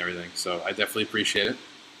kind to me and everything. So I definitely appreciate it.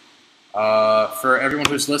 For everyone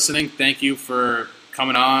who's listening, thank you for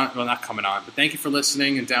coming on. Well, not coming on, but thank you for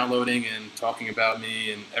listening and downloading and talking about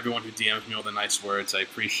me and everyone who DMs me all the nice words. I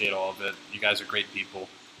appreciate all of it. You guys are great people.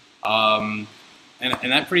 And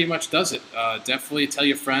that pretty much does it. Definitely tell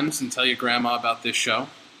your friends and tell your grandma about this show.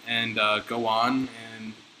 And go on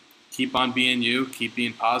and keep on being you. Keep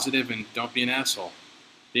being positive and don't be an asshole.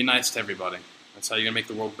 Be nice to everybody. That's how you're going to make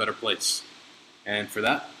the world a better place. And for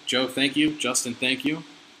that, Joe, thank you. Justin, thank you.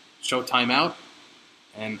 Showtime out.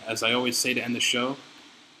 And as I always say to end the show,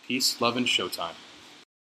 peace, love, and Showtime.